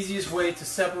find the easiest way to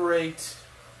separate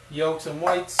yolks and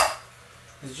whites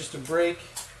is just to break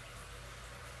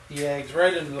the eggs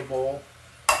right into the bowl.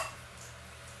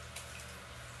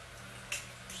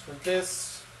 Just like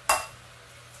this.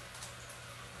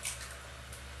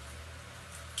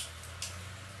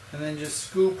 And then just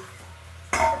scoop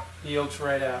the yolks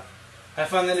right out. I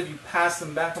find that if you pass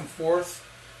them back and forth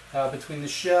between the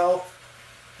shell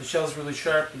is really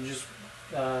sharp, and just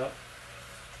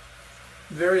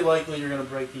very likely you're going to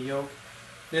break the yolk.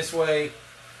 This way,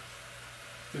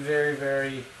 very,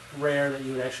 very rare that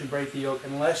you would actually break the yolk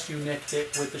unless you nicked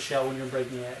it with the shell when you're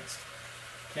breaking the eggs.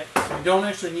 Okay, so we don't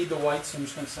actually need the whites, so I'm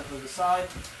just going to set those aside.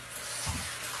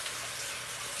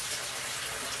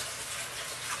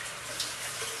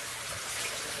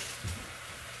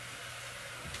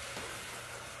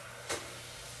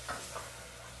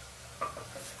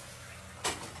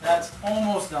 That's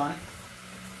almost done.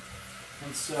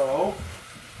 And so,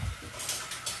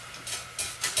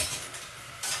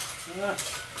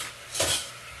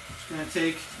 just going to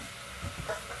take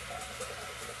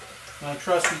my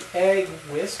trusty egg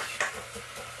whisk.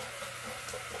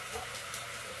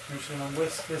 I'm just going to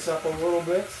whisk this up a little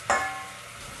bit.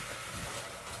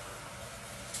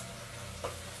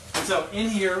 And so in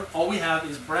here, all we have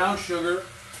is brown sugar,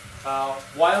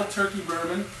 wild turkey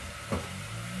bourbon,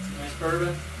 nice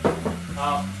bourbon,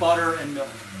 butter, and milk.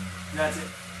 And that's it.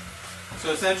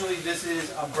 So essentially this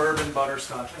is a bourbon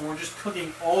butterscotch, and we're just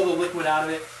cooking all the liquid out of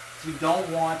it. We don't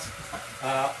want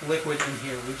liquid in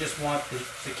here. We just want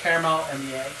the caramel and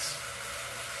the eggs.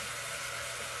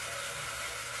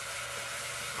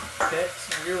 Okay,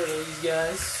 so here are these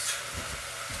guys.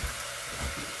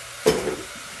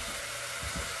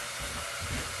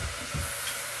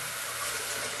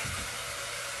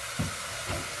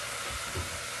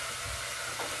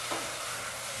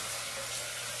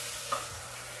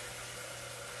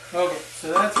 Okay,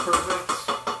 so that's perfect.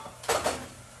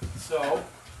 So,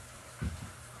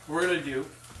 what we're going to do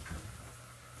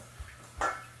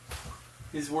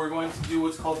is we're going to do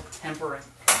what's called tempering.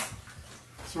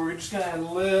 So we're just going to add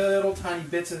little tiny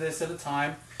bits of this at a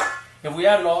time. If we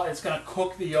add it all, it's going to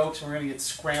cook the yolks and we're going to get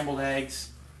scrambled eggs.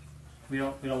 We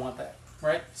don't want that,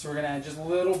 right? So we're going to add just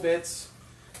little bits,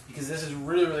 because this is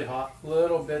really, really hot,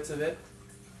 little bits of it,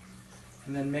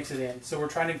 and then mix it in. So we're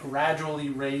trying to gradually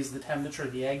raise the temperature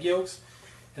of the egg yolks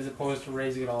as opposed to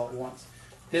raising it all at once.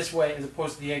 This way, as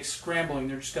opposed to the eggs scrambling,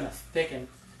 they're just going to thicken,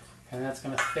 and that's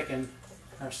going to thicken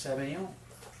our Sabayon.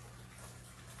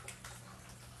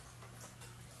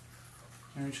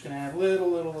 And we're just going to add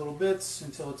little bits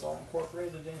until it's all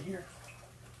incorporated in here.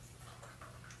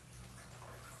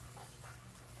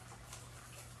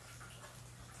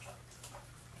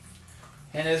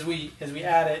 And as we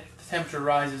add it, the temperature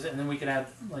rises, and then we can add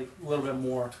like a little bit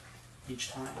more each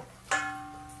time.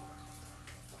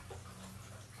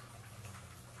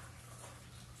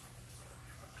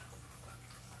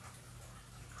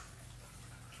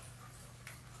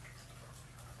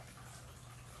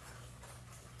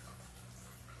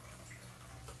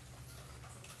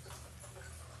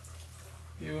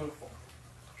 Beautiful.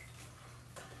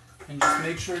 And just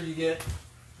make sure you get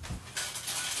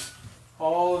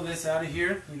all of this out of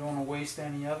here. You don't want to waste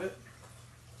any of it.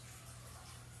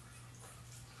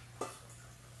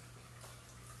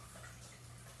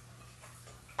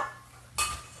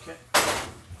 Okay.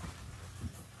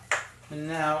 And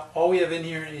now all we have in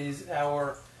here is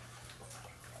our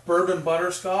bourbon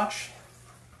butterscotch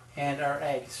and our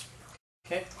eggs.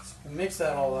 Okay, so we'll mix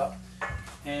that all up.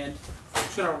 And I'm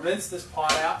just going to rinse this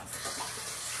pot out.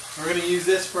 We're going to use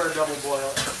this for a double boil.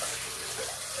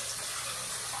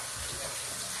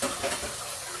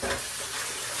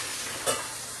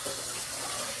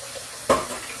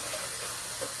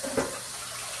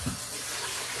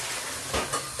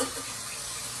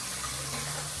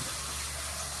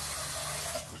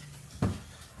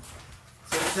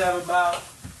 So just have about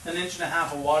 1.5 inches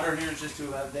of water in here, just to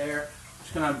about there.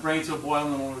 Just going to bring it to a boil,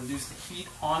 and then we'll reduce the heat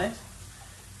on it.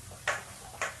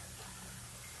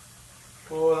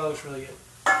 Oh, that looks really good.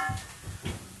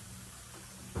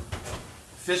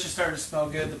 Fish is starting to smell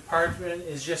good. The parchment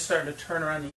is just starting to turn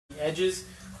around the edges.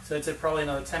 So I'd say probably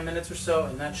another 10 minutes or so,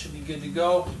 and that should be good to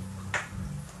go.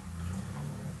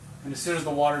 And as soon as the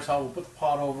water's hot, we'll put the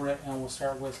pot over it and we'll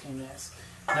start whisking this.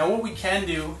 Now what we can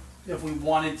do, if we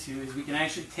wanted to, is we can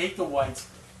actually take the whites,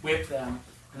 whip them,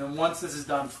 and then once this is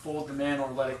done, fold them in,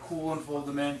 or let it cool and fold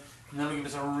them in, and then it'll give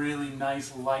us a really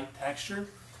nice light texture.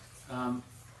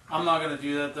 I'm not going to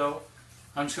do that though.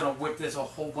 I'm just going to whip this a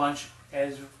whole bunch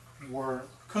as we're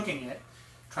cooking it,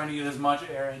 trying to get as much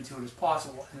air into it as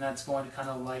possible, and that's going to kind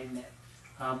of lighten it.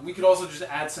 We could also just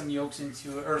add some yolks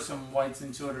into it, or some whites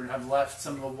into it, or have left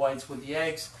some of the whites with the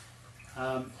eggs,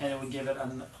 and it would give it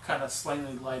a kind of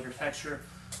slightly lighter texture.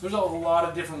 There's a lot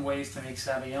of different ways to make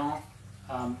Sabayon,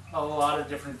 a lot of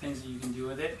different things that you can do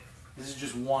with it. This is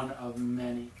just one of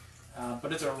many,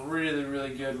 but it's a really,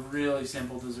 really good, really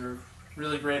simple dessert.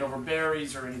 Really great over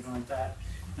berries or anything like that.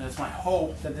 And it's my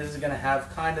hope that this is going to have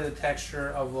kind of the texture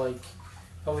of like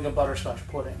a butterscotch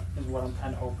pudding, is what I'm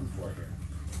kind of hoping for here.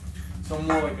 So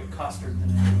more like a custard than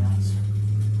anything else.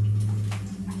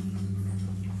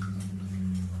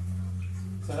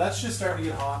 So that's just starting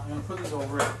to get hot. I'm going to put this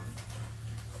over it.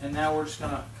 And now we're just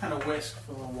going to kind of whisk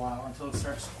for a little while until it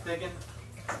starts to thicken.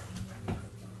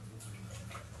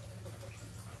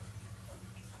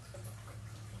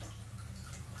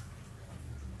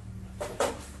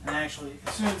 And actually,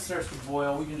 as soon as it starts to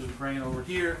boil, we can just bring it over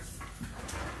here.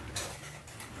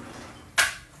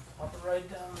 Pop it right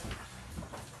down.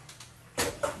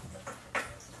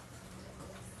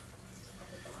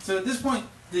 So at this point,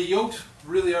 the yolks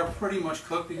really are pretty much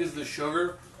cooked because the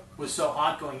sugar was so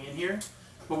hot going in here.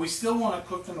 But we still want to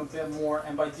cook them a bit more,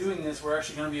 and by doing this, we're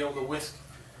actually going to be able to whisk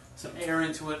some air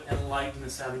into it and lighten the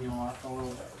Sabayon up a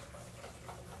little bit.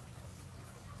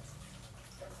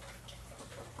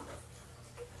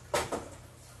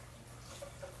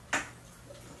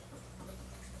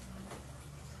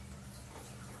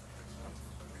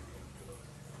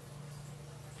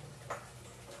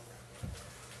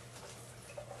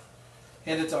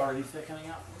 And it's already thickening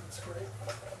up. That's great.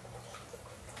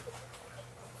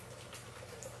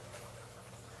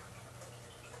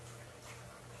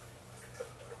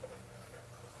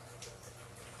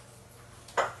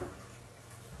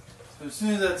 So as soon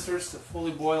as that starts to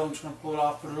fully boil, I'm just going to pull it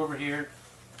off, put it over here,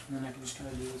 and then I can just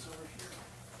kind of do this over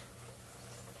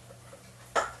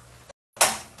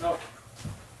here.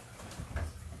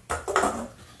 Okay.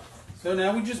 So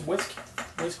now we just whisk,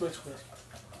 whisk, whisk, whisk.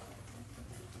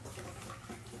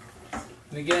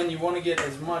 And again, you want to get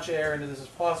as much air into this as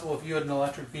possible. If you had an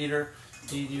electric beater,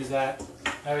 you'd use that.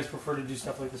 I always prefer to do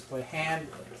stuff like this by hand.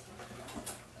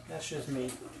 That's just me.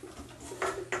 Now,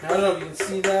 I don't know if you can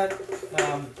see that.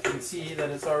 You can see that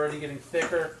it's already getting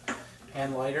thicker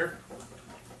and lighter.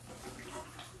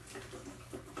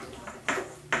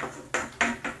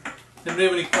 If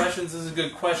anybody have any questions, this is a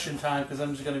good question time because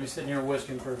I'm just going to be sitting here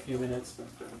whisking for a few minutes.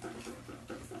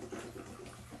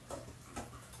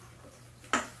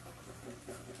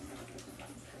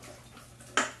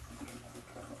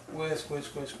 Whisk,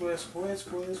 whisk, whisk, whisk,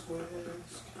 whisk, whisk,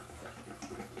 whisk.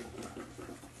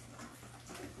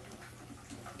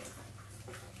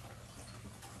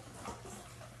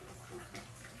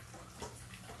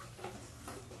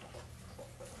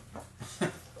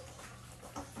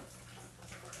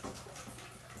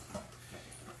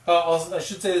 I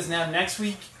should say this now. Next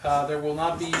week, there will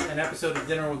not be an episode of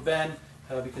Dinner with Ben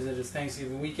because it is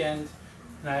Thanksgiving weekend,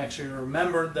 and I actually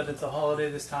remembered that it's a holiday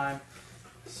this time.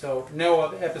 So no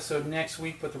episode next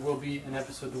week, but there will be an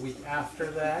episode the week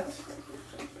after that.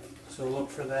 So look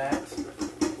for that.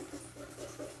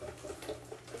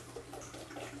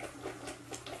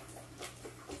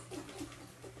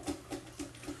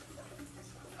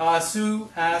 Sue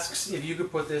asks if you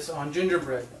could put this on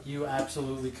gingerbread. You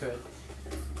absolutely could.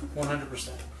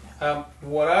 100%.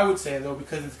 What I would say though,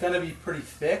 because it's going to be pretty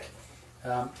thick,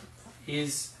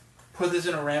 is put this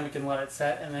in a ramekin and let it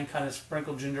set, and then kind of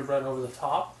sprinkle gingerbread over the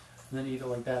top, and then eat it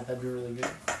like that. That'd be really good.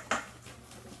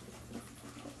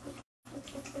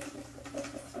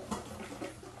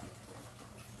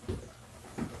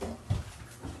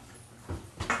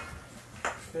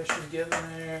 Fish is getting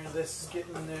there. This is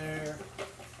getting there.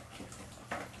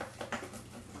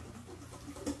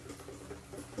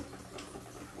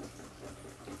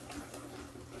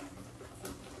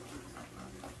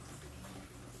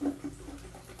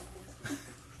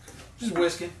 Just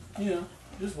whisking,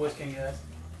 just whisking, guys.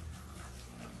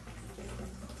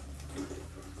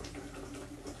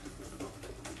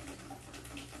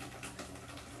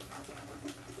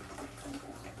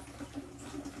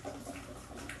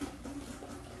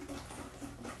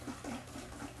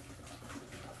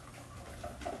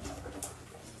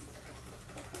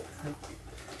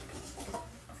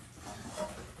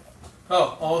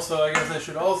 Oh, also, I guess I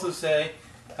should also say,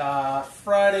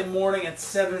 Friday morning at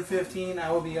 7:15,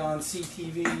 I will be on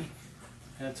CTV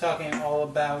talking all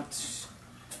about,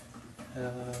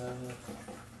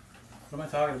 what am I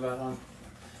talking about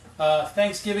on?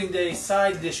 Thanksgiving Day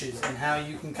side dishes and how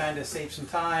you can kind of save some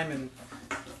time and,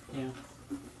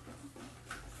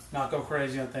 not go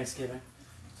crazy on Thanksgiving.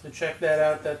 So check that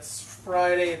out. That's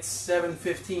Friday at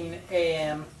 7:15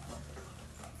 a.m.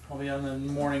 I'll be on the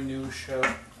morning news show.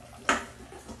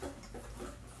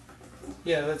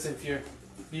 Yeah, that's it. If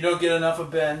you don't get enough of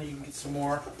Ben, you can get some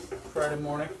more Friday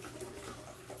morning.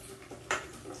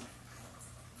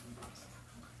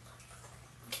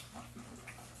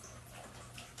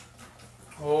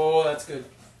 Oh, that's good.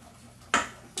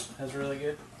 That's really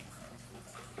good.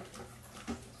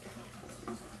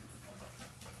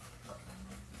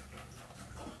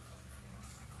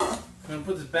 I'm going to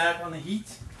put this back on the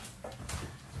heat.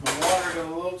 My water got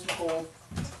a little too cold.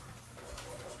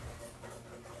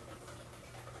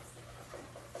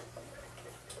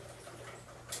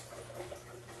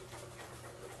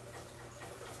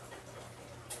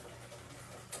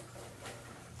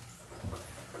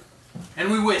 And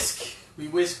we whisk. We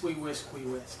whisk, we whisk, we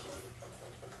whisk.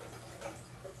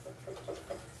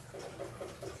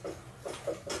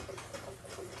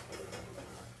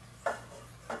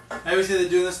 I always say that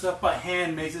doing this stuff by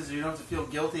hand makes it so you don't have to feel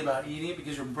guilty about eating it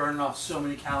because you're burning off so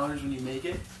many calories when you make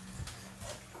it.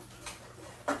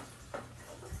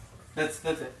 That's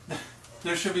it.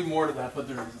 There should be more to that, but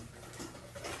there isn't.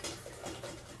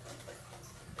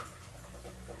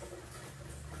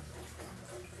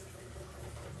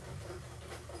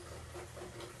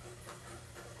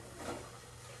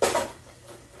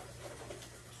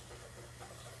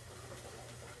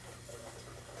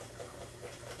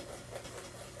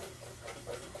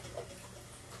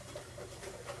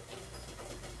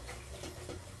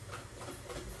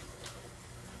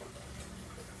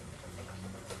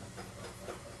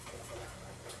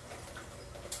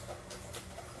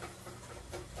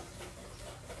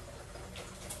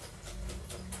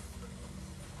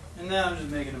 And now I'm just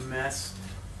making a mess.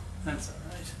 That's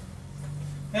alright.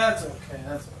 That's okay,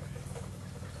 that's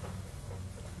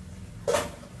okay.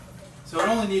 So it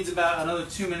only needs about another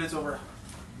 2 minutes over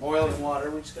boiling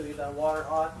water. We just gotta get that water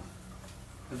hot.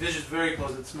 The fish is very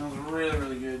close. It smells really,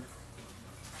 really good.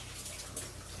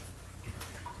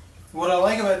 What I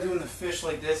like about doing the fish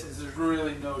like this is there's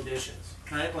really no dishes,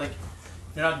 right? Like,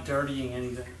 you're not dirtying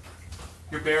anything.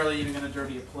 You're barely even gonna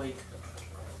dirty a plate.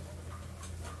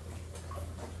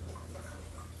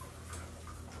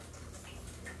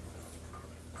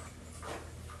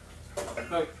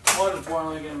 Okay, water's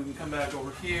boiling again. We can come back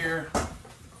over here. Now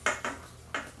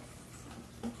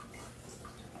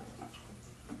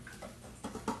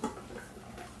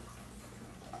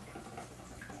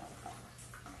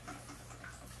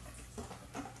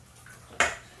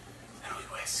we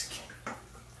whisk.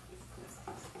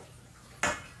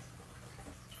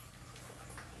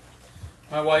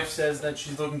 My wife says that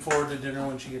she's looking forward to dinner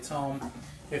when she gets home,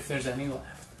 if there's any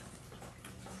left.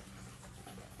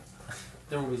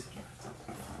 There will be some left.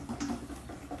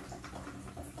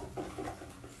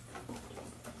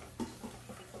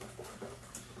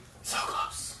 So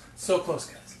close. So close,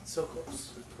 guys. So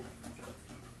close.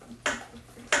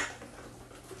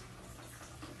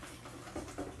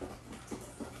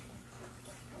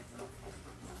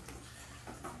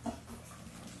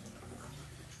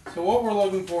 So what we're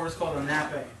looking for is called a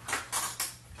nappe.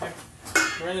 Okay.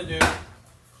 What we're going to do is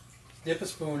dip a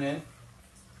spoon in,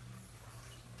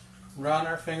 run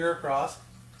our finger across.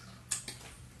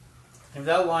 If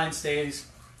that line stays,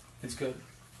 it's good.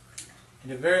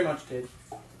 And it very much did.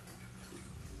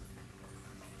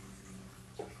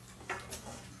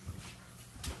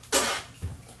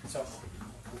 So,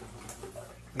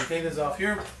 we take this off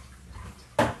here.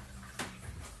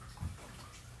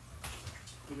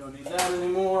 We don't need that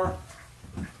anymore.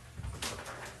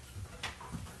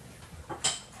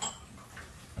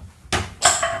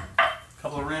 A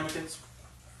couple of ramekins.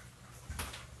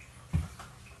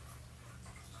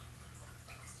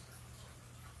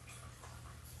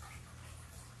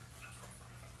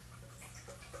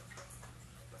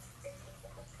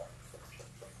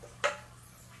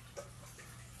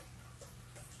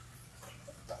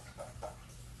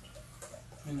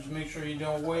 And just make sure you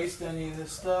don't waste any of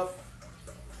this stuff.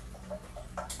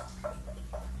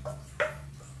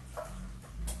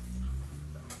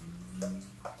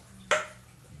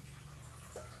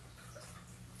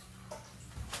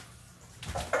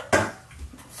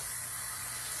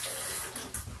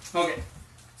 Okay,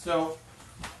 so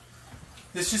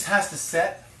this just has to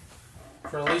set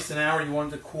for at least an hour. You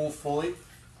want it to cool fully.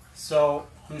 So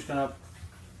I'm just gonna,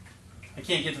 I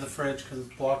can't get to the fridge because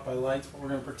it's blocked by lights, but we're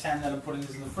gonna pretend that I'm putting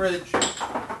this in the fridge.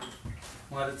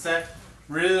 Let it set.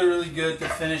 Really, really good to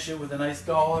finish it with a nice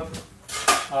dollop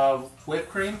of whipped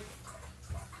cream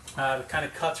to kind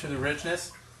of cut through the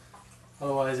richness.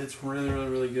 Otherwise, it's really, really,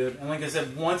 really good. And like I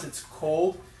said, once it's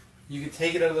cold, you can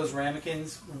take it out of those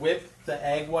ramekins, whip the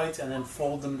egg whites, and then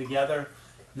fold them together.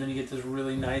 And then you get this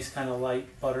really nice kind of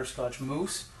light butterscotch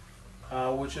mousse,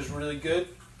 which is really good.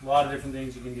 A lot of different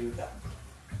things you can do with that.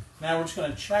 Now we're just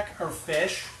going to check our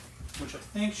fish, which I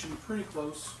think should be pretty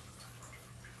close.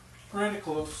 Pretty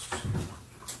close.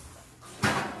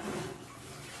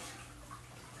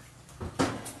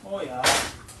 Oh yeah.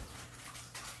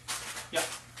 Yeah,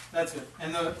 that's good.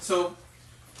 And so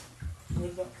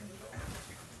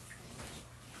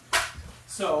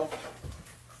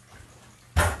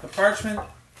the parchment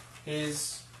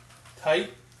is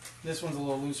tight. This one's a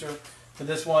little looser. But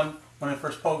this one, when I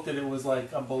first poked it, it was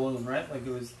like a balloon, right? Like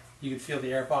it was, you could feel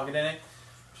the air pocket in it.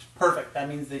 Which is perfect. That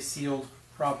means they sealed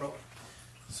properly.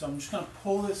 So I'm just going to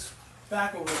pull this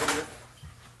back over here.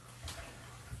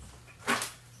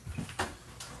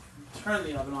 Turn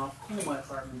the oven off, cool my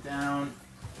apartment down,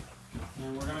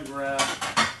 and we're going to grab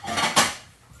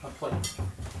a plate.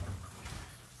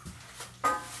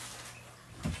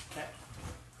 Okay.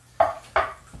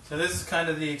 So this is kind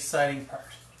of the exciting part.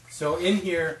 So in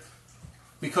here,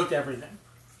 we cooked everything,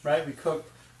 right? We cooked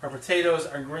our potatoes,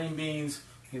 our green beans,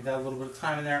 give that a little bit of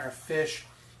time in there, our fish.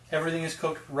 Everything is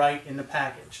cooked right in the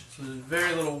package. So there's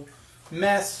very little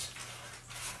mess.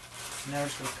 Now we're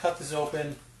just going to cut this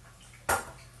open.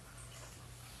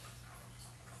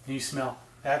 And you smell.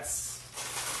 That's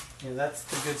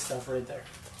the good stuff right there.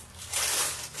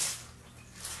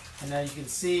 And now you can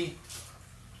see,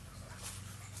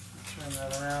 turn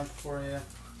that around for you.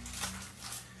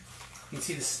 You can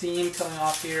see the steam coming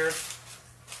off here.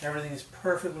 Everything is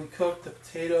perfectly cooked. The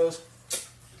potatoes,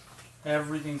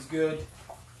 everything's good.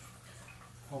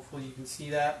 Hopefully you can see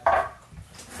that.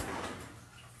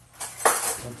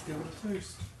 Let's give it a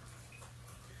taste.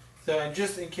 So, and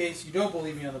just in case you don't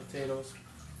believe me on the potatoes,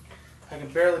 I can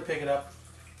barely pick it up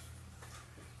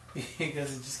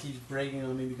because it just keeps breaking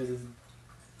on me because it's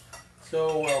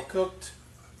so well cooked.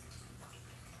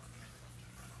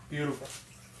 Beautiful.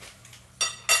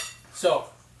 So,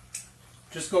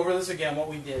 just go over this again. What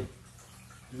we did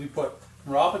is we put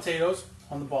raw potatoes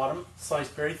on the bottom,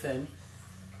 sliced very thin.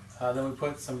 Then we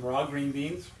put some raw green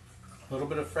beans, a little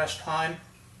bit of fresh thyme.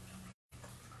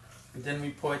 And then we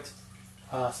put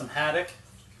some haddock,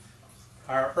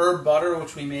 our herb butter,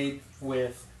 which we made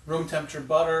with room temperature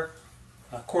butter,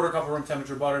 a quarter cup of room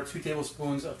temperature butter, 2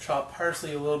 tablespoons of chopped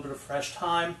parsley, a little bit of fresh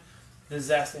thyme, the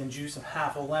zest and juice of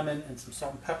half a lemon, and some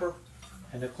salt and pepper,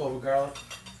 and a clove of garlic.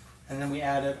 And then we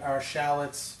added our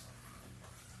shallots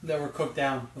that were cooked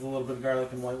down with a little bit of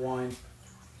garlic and white wine.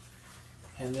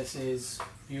 And this is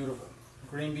beautiful. The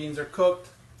green beans are cooked.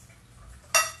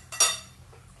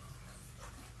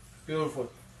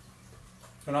 Beautiful.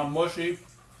 They're not mushy,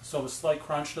 still have a slight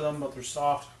crunch to them, but they're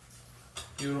soft.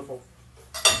 Beautiful.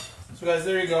 So guys,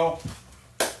 there you go.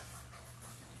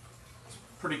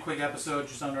 Pretty quick episode,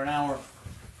 just under an hour.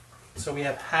 So we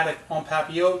have Haddock En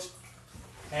Papillote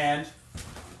and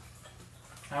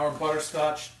our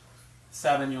butterscotch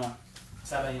Sauvignon.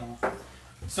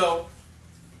 So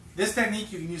this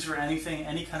technique you can use for anything,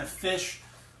 any kind of fish.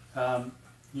 You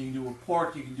can do it with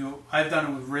pork. You can do it. I've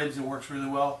done it with ribs. It works really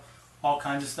well. All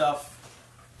kinds of stuff.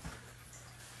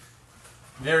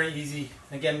 Very easy.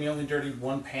 Again, we only dirtied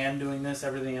one pan doing this.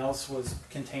 Everything else was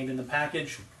contained in the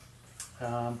package.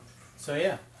 So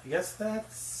yeah, I guess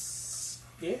that's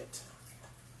it.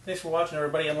 Thanks for watching,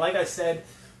 everybody. And like I said,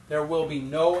 there will be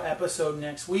no episode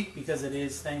next week because it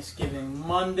is Thanksgiving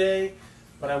Monday.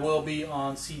 But I will be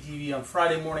on CTV on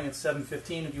Friday morning at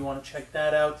 7:15 if you want to check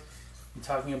that out. I'm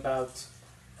talking about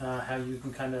how you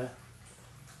can kind of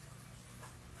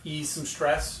ease some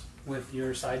stress with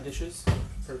your side dishes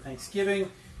for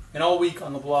Thanksgiving. And all week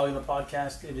on the blog and the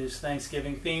podcast, it is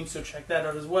Thanksgiving themed, so check that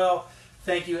out as well.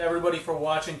 Thank you, everybody, for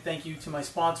watching. Thank you to my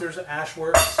sponsors,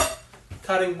 Ashworks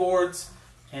Cutting Boards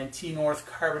and T North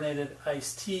Carbonated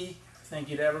Iced Tea. Thank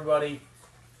you to everybody.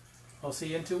 I'll see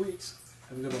you in 2 weeks.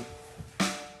 Have a good one.